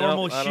 Yeah. a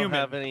normal I don't human.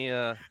 have any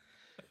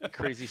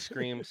crazy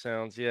scream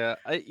sounds. Yeah.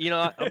 I've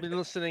been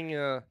listening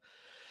to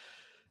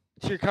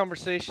your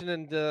conversation,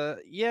 and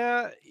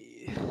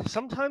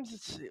sometimes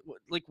it's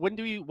like, when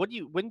do you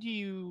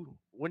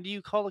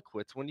call it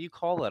quits? When do you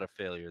call that a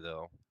failure,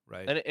 though?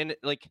 Right. And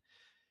like,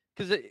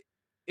 because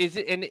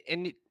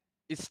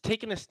it's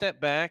taking a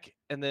step back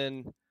and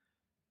then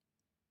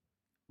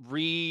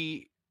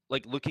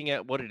like looking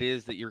at what it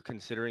is that you're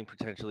considering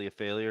potentially a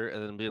failure,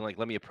 and then being like,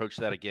 let me approach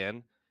that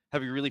again.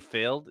 Have you really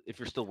failed if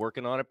you're still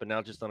working on it, but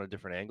now just on a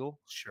different angle?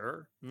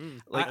 Sure.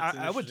 Like, That's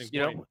an I would,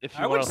 interesting point. if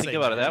I you would want to say think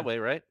about it no. that way,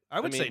 right? I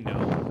would say mean,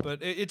 no,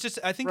 but it just,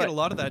 I think Right. a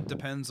lot of that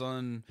depends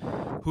on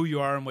who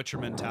you are and what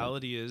your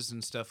mentality is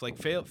and stuff. Like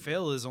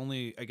fail is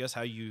only, I guess,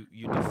 how you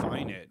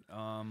define it.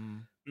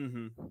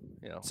 Hmm.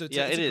 So it's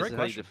yeah, a it is great how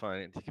question. you define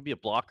it. It could be a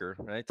blocker,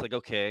 right? It's like,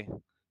 okay,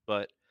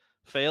 but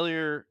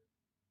failure.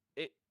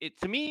 It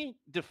to me,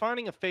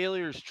 defining a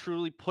failure is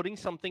truly putting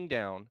something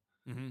down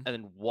Hmm. and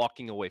then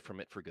walking away from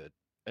it for good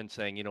and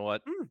saying, you know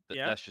what,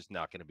 Yeah. that's just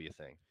not going to be a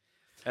thing.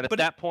 And at But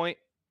that point,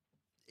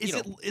 Is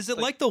it like-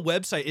 like the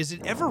website? Is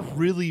it ever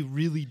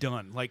really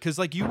done? Like, because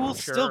like you will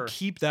still Sure.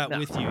 keep that No.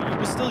 with you. You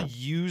will still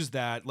use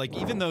that. Like,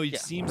 even though it Yeah.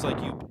 seems like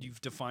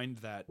you've defined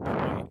that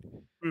point,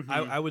 Mhm.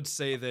 I would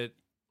say that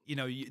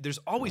there's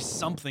always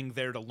something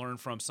there to learn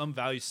from, some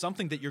value,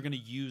 something that you're going to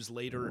use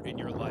later in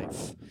your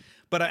life.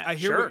 But I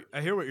hear Sure.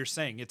 I hear what you're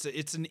saying.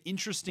 It's an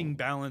interesting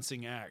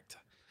balancing act.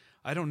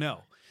 I don't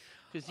know.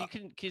 because you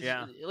can,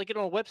 yeah. like,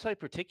 on a website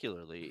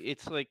particularly,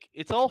 it's like,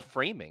 it's all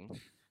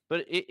framing,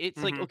 but it's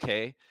like, Mhm.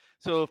 okay,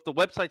 so if the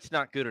website's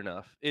not good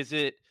enough,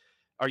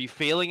 are you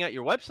failing at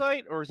your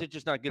website, or is it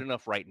just not good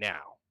enough right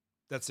now?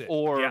 That's it.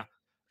 Or Yeah.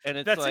 and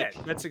it's That's like,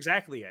 it. That's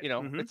exactly it.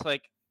 Mhm. it's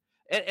like,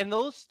 and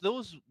those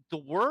the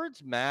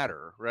words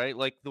matter, right?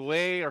 Like the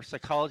way our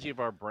psychology of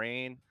our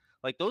brain,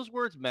 like those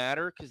words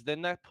matter, because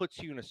then that puts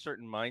you in a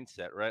certain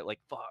mindset, right?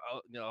 Like,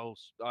 oh, no,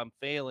 I'm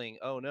failing,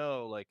 oh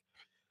no, like,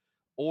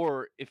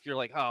 or if you're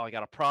like, oh, I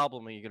got a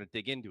problem, and you're gonna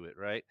dig into it,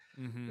 right?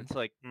 Mm-hmm. It's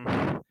like,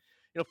 Mhm.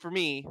 for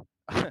me,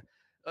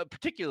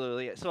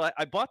 particularly, so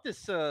I bought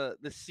this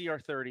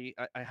CR30.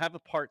 I have a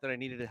part that I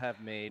needed to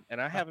have made, and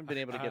I haven't been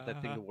able to get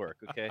that thing to work.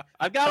 Okay,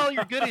 I've got all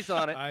your goodies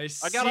on it. I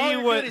got all see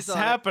your what's goodies on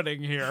it.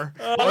 happening here.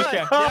 Right, Okay.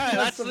 yeah,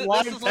 That's this some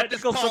live is what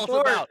this technical call is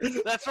support. about.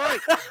 That's right.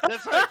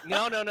 That's right.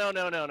 No.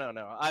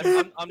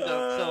 I'm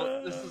done.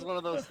 So this is one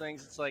of those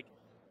things. It's like,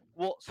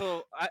 well,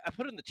 so I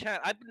put in the chat.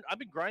 I've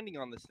been grinding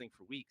on this thing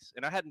for weeks,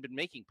 and I hadn't been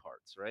making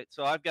parts, right?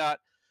 So I've got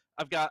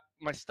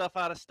my stuff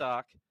out of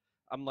stock.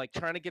 I'm like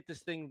trying to get this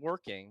thing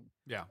working.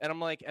 Yeah. And I'm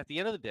like, at the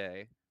end of the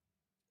day,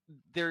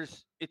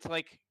 it's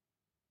like,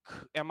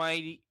 am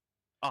I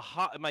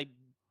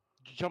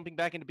jumping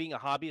back into being a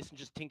hobbyist and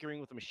just tinkering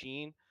with a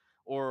machine,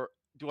 or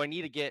do I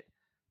need to get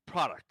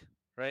product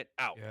right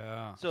out?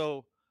 Yeah.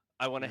 So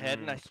I went ahead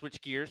and I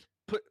switched gears,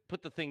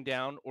 put the thing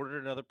down,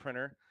 ordered another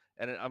printer,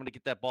 and I'm going to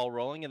get that ball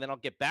rolling, and then I'll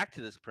get back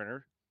to this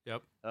printer.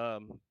 Yep.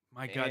 Um,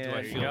 My God, do I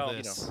and, feel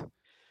you this? know,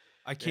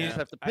 I you can't just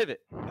have to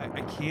pivot.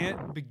 I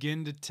can't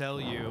begin to tell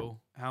you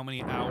how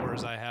many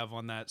hours I have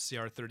on that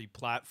CR30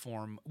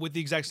 platform with the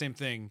exact same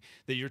thing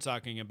that you're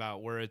talking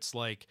about, where it's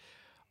like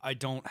I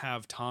don't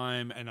have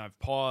time and I've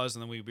paused,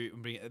 and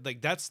then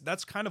like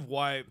that's kind of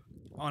why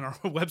on our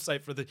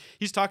website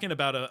he's talking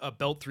about a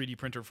belt 3D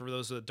printer for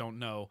those that don't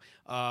know,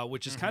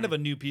 which is kind of a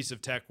new piece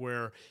of tech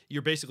where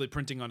you're basically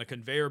printing on a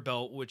conveyor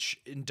belt, which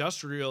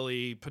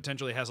industrially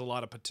potentially has a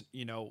lot of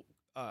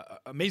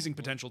amazing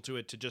potential to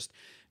it to just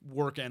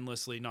work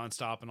endlessly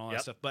nonstop and all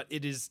that stuff, but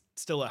it is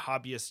still a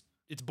hobbyist.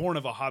 It's born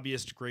of a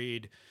hobbyist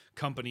grade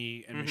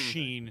company and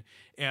machine,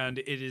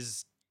 and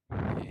it's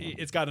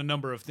got a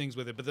number of things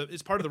with it, but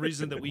it's part of the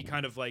reason that we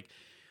kind of like,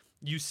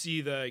 you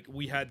see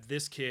we had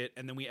this kit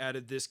and then we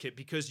added this kit,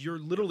 because you're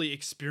literally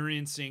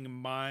experiencing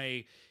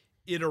my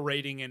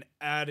iterating and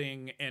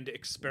adding and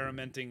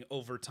experimenting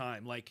over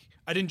time. Like,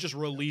 I didn't just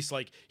release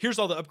like, here's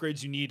all the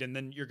upgrades you need and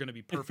then you're going to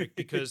be perfect,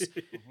 because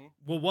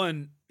well,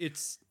 one,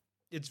 it's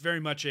very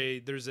much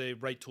there's a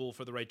right tool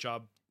for the right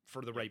job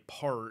for the right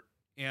part.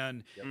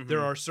 And there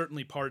are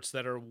certainly parts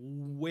that are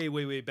way,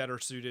 way, way better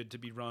suited to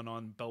be run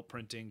on belt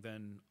printing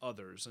than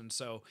others. And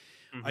so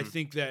I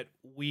think that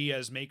we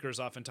as makers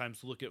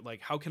oftentimes look at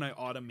like, how can I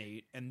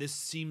automate? And this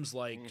seems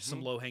like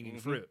some low hanging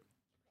fruit,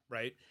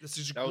 right? This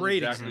is that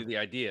great. Was exactly the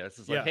idea. This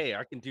is like, hey,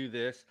 I can do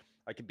this.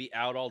 I could be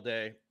out all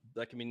day.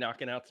 I can be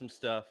knocking out some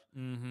stuff,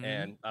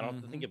 and I don't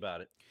have to think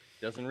about it.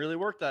 Doesn't really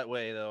work that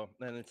way though.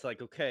 And it's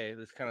like, okay,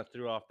 this kind of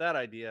threw off that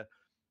idea.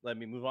 Let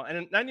me move on.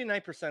 And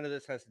 99% of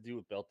this has to do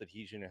with belt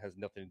adhesion. It has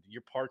nothing.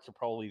 Your parts are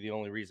probably the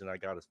only reason I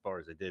got as far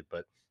as I did,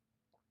 but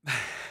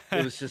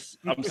it was just,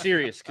 I'm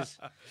serious, because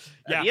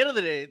at the end of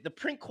the day, the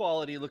print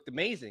quality looked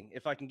amazing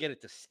if I can get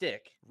it to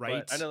stick.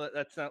 Right. But I know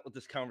that's not what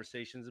this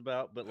conversation is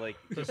about, but like,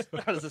 just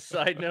as a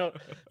side note,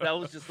 that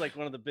was just like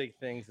one of the big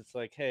things. It's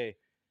like, hey,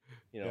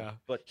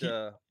 but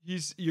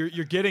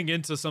you're getting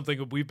into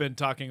something we've been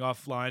talking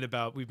offline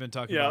about. We've been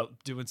talking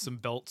about doing some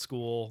belt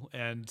school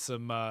and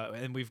some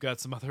and we've got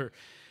some other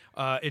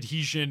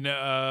adhesion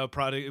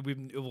product.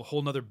 We've a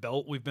whole nother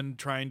belt we've been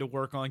trying to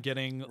work on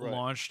getting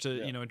launched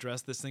to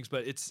address these things,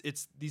 but it's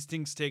these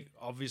things take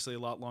obviously a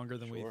lot longer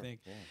than we think.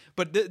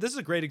 But this is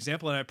a great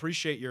example, and I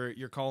appreciate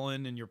your call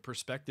in and your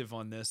perspective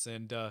on this,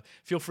 and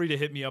feel free to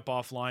hit me up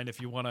offline if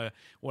you want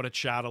to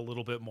chat a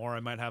little bit more. I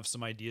might have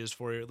some ideas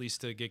for you, at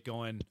least to get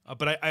going.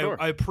 But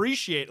I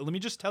appreciate, let me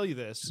just tell you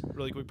this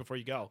really quick before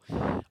you go.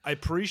 I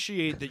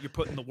appreciate that you're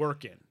putting the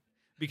work in,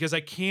 because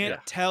I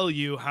can't tell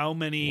you how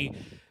many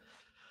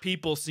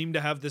people seem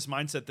to have this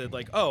mindset that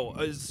like, oh,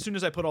 as soon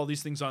as I put all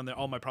these things on there,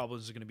 all my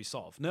problems are going to be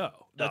solved. No,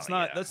 that's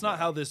not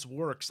how this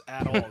works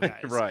at all,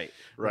 guys.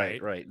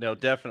 Right. No,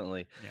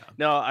 definitely. Yeah.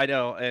 No, I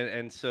know.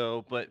 And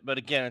so, but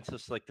again, it's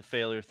just like the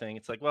failure thing.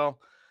 It's like, well,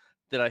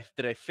 did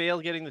I fail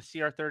getting the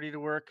CR30 to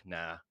work?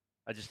 Nah,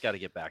 I just got to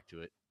get back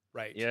to it.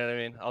 Right. You know what I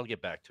mean? I'll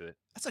get back to it.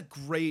 That's a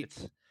great,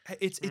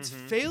 it's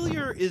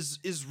failure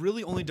is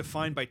really only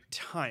defined by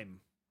time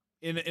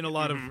in a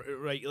lot of,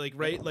 like,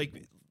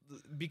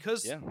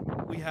 because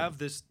we have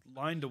this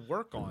line to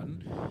work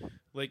on,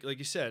 like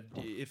you said,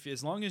 if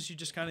as long as you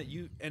just kind of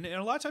and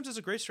a lot of times it's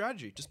a great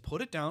strategy, just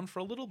put it down for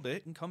a little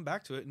bit and come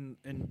back to it,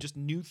 and just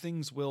new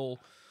things will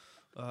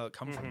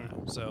come from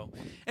that. So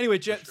anyway,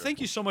 Jet, thank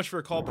you so much for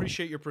a call.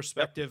 Appreciate your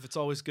perspective. It's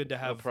always good to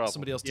have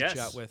somebody else to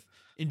chat with.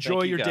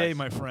 Enjoy your day,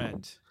 my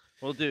friend.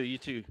 Will do. You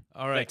too.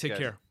 All right. Thanks, take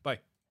care. Bye.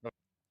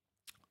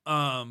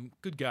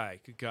 Good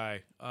guy.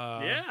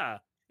 Yeah.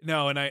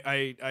 No, and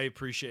I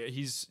appreciate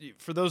it.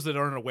 For those that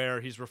aren't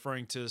aware, he's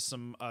referring to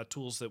some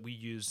tools that we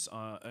use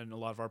in a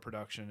lot of our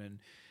production,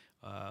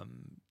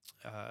 and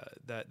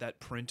that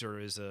printer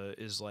is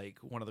like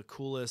one of the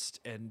coolest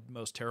and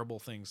most terrible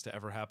things to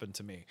ever happen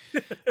to me,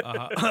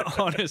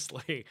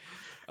 honestly,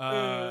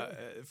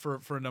 for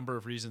a number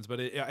of reasons. But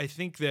I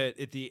think that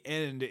at the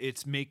end,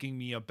 it's making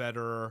me a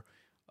better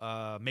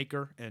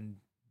maker and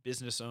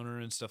business owner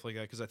and stuff like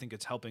that, because I think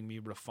it's helping me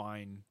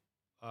refine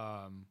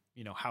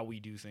how we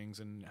do things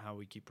and how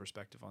we keep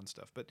perspective on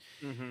stuff.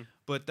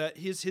 But that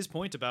his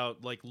point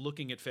about like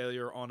looking at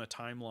failure on a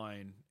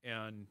timeline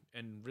and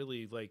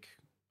really, like,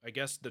 I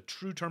guess the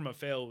true term of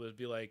fail would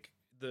be like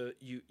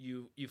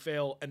you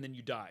fail and then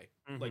you die,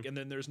 like, and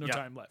then there's no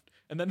time left,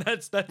 and then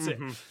that's it.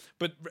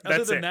 But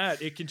other than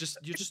that, it can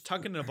you're just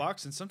tucking in a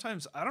box. And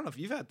sometimes, I don't know if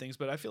you've had things,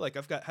 but I feel like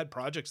I've had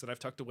projects that I've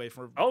tucked away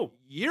for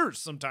years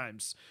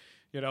sometimes.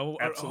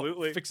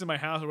 Absolutely. Fixing my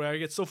house, where I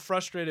get so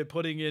frustrated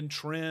putting in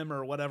trim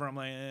or whatever, I'm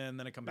like, and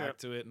then I come back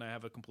to it and I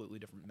have a completely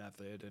different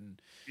method. And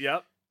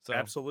so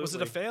absolutely. Was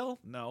it a fail?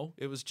 No,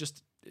 it was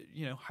just,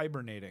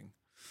 hibernating.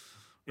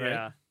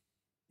 Right?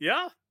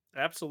 Yeah,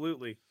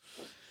 absolutely.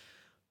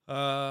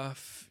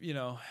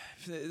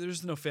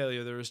 There's no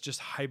failure. There was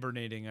just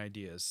hibernating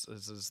ideas.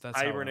 That's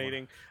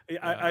hibernating.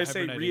 I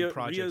say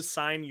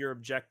reassign your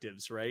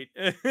objectives, right?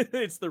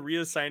 It's the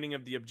reassigning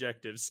of the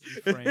objectives.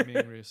 Framing,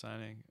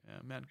 reassigning. Yeah,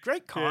 man,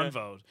 great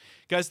convo,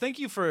 guys. Thank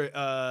you for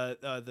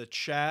the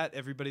chat.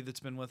 Everybody that's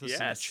been with us in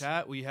the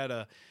chat. We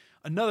had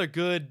another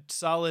good,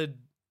 solid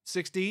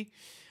 60.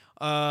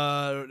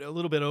 A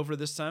little bit over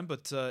this time,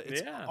 but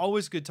it's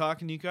always good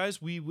talking to you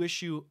guys. We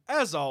wish you,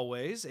 as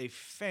always, a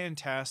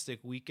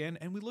fantastic weekend,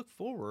 and we look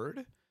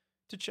forward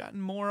to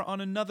chatting more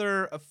on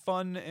another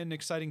fun and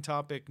exciting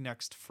topic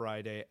next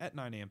Friday at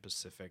 9 a.m.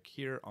 Pacific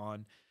here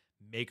on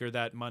Maker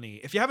That Money.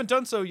 If you haven't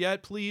done so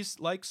yet, please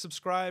like,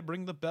 subscribe,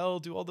 ring the bell,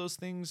 do all those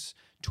things.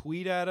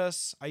 Tweet at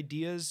us,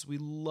 ideas. We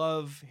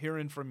love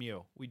hearing from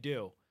you. We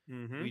do.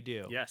 Mhm. We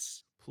do.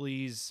 Yes.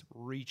 Please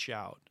reach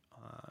out.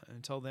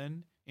 Until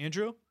then,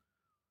 Andrew,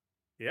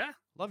 Yeah.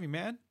 love you,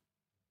 man.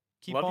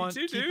 Keep Love you on,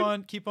 too, keep dude.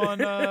 on, keep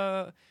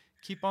on,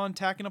 keep on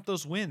tacking up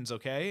those wins,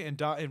 okay? And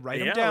write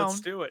them Yeah, down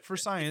let's do it. for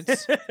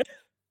science.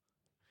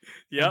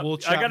 Yep. we'll I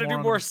chat got to more do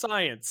on more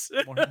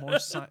them.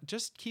 science.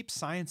 Just keep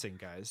sciencing,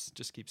 guys.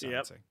 Just keep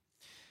Yep. sciencing.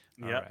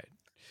 All Yep. right.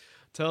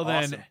 Till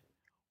Awesome. then,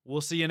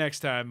 we'll see you next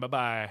time. Bye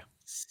bye.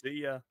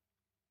 See ya.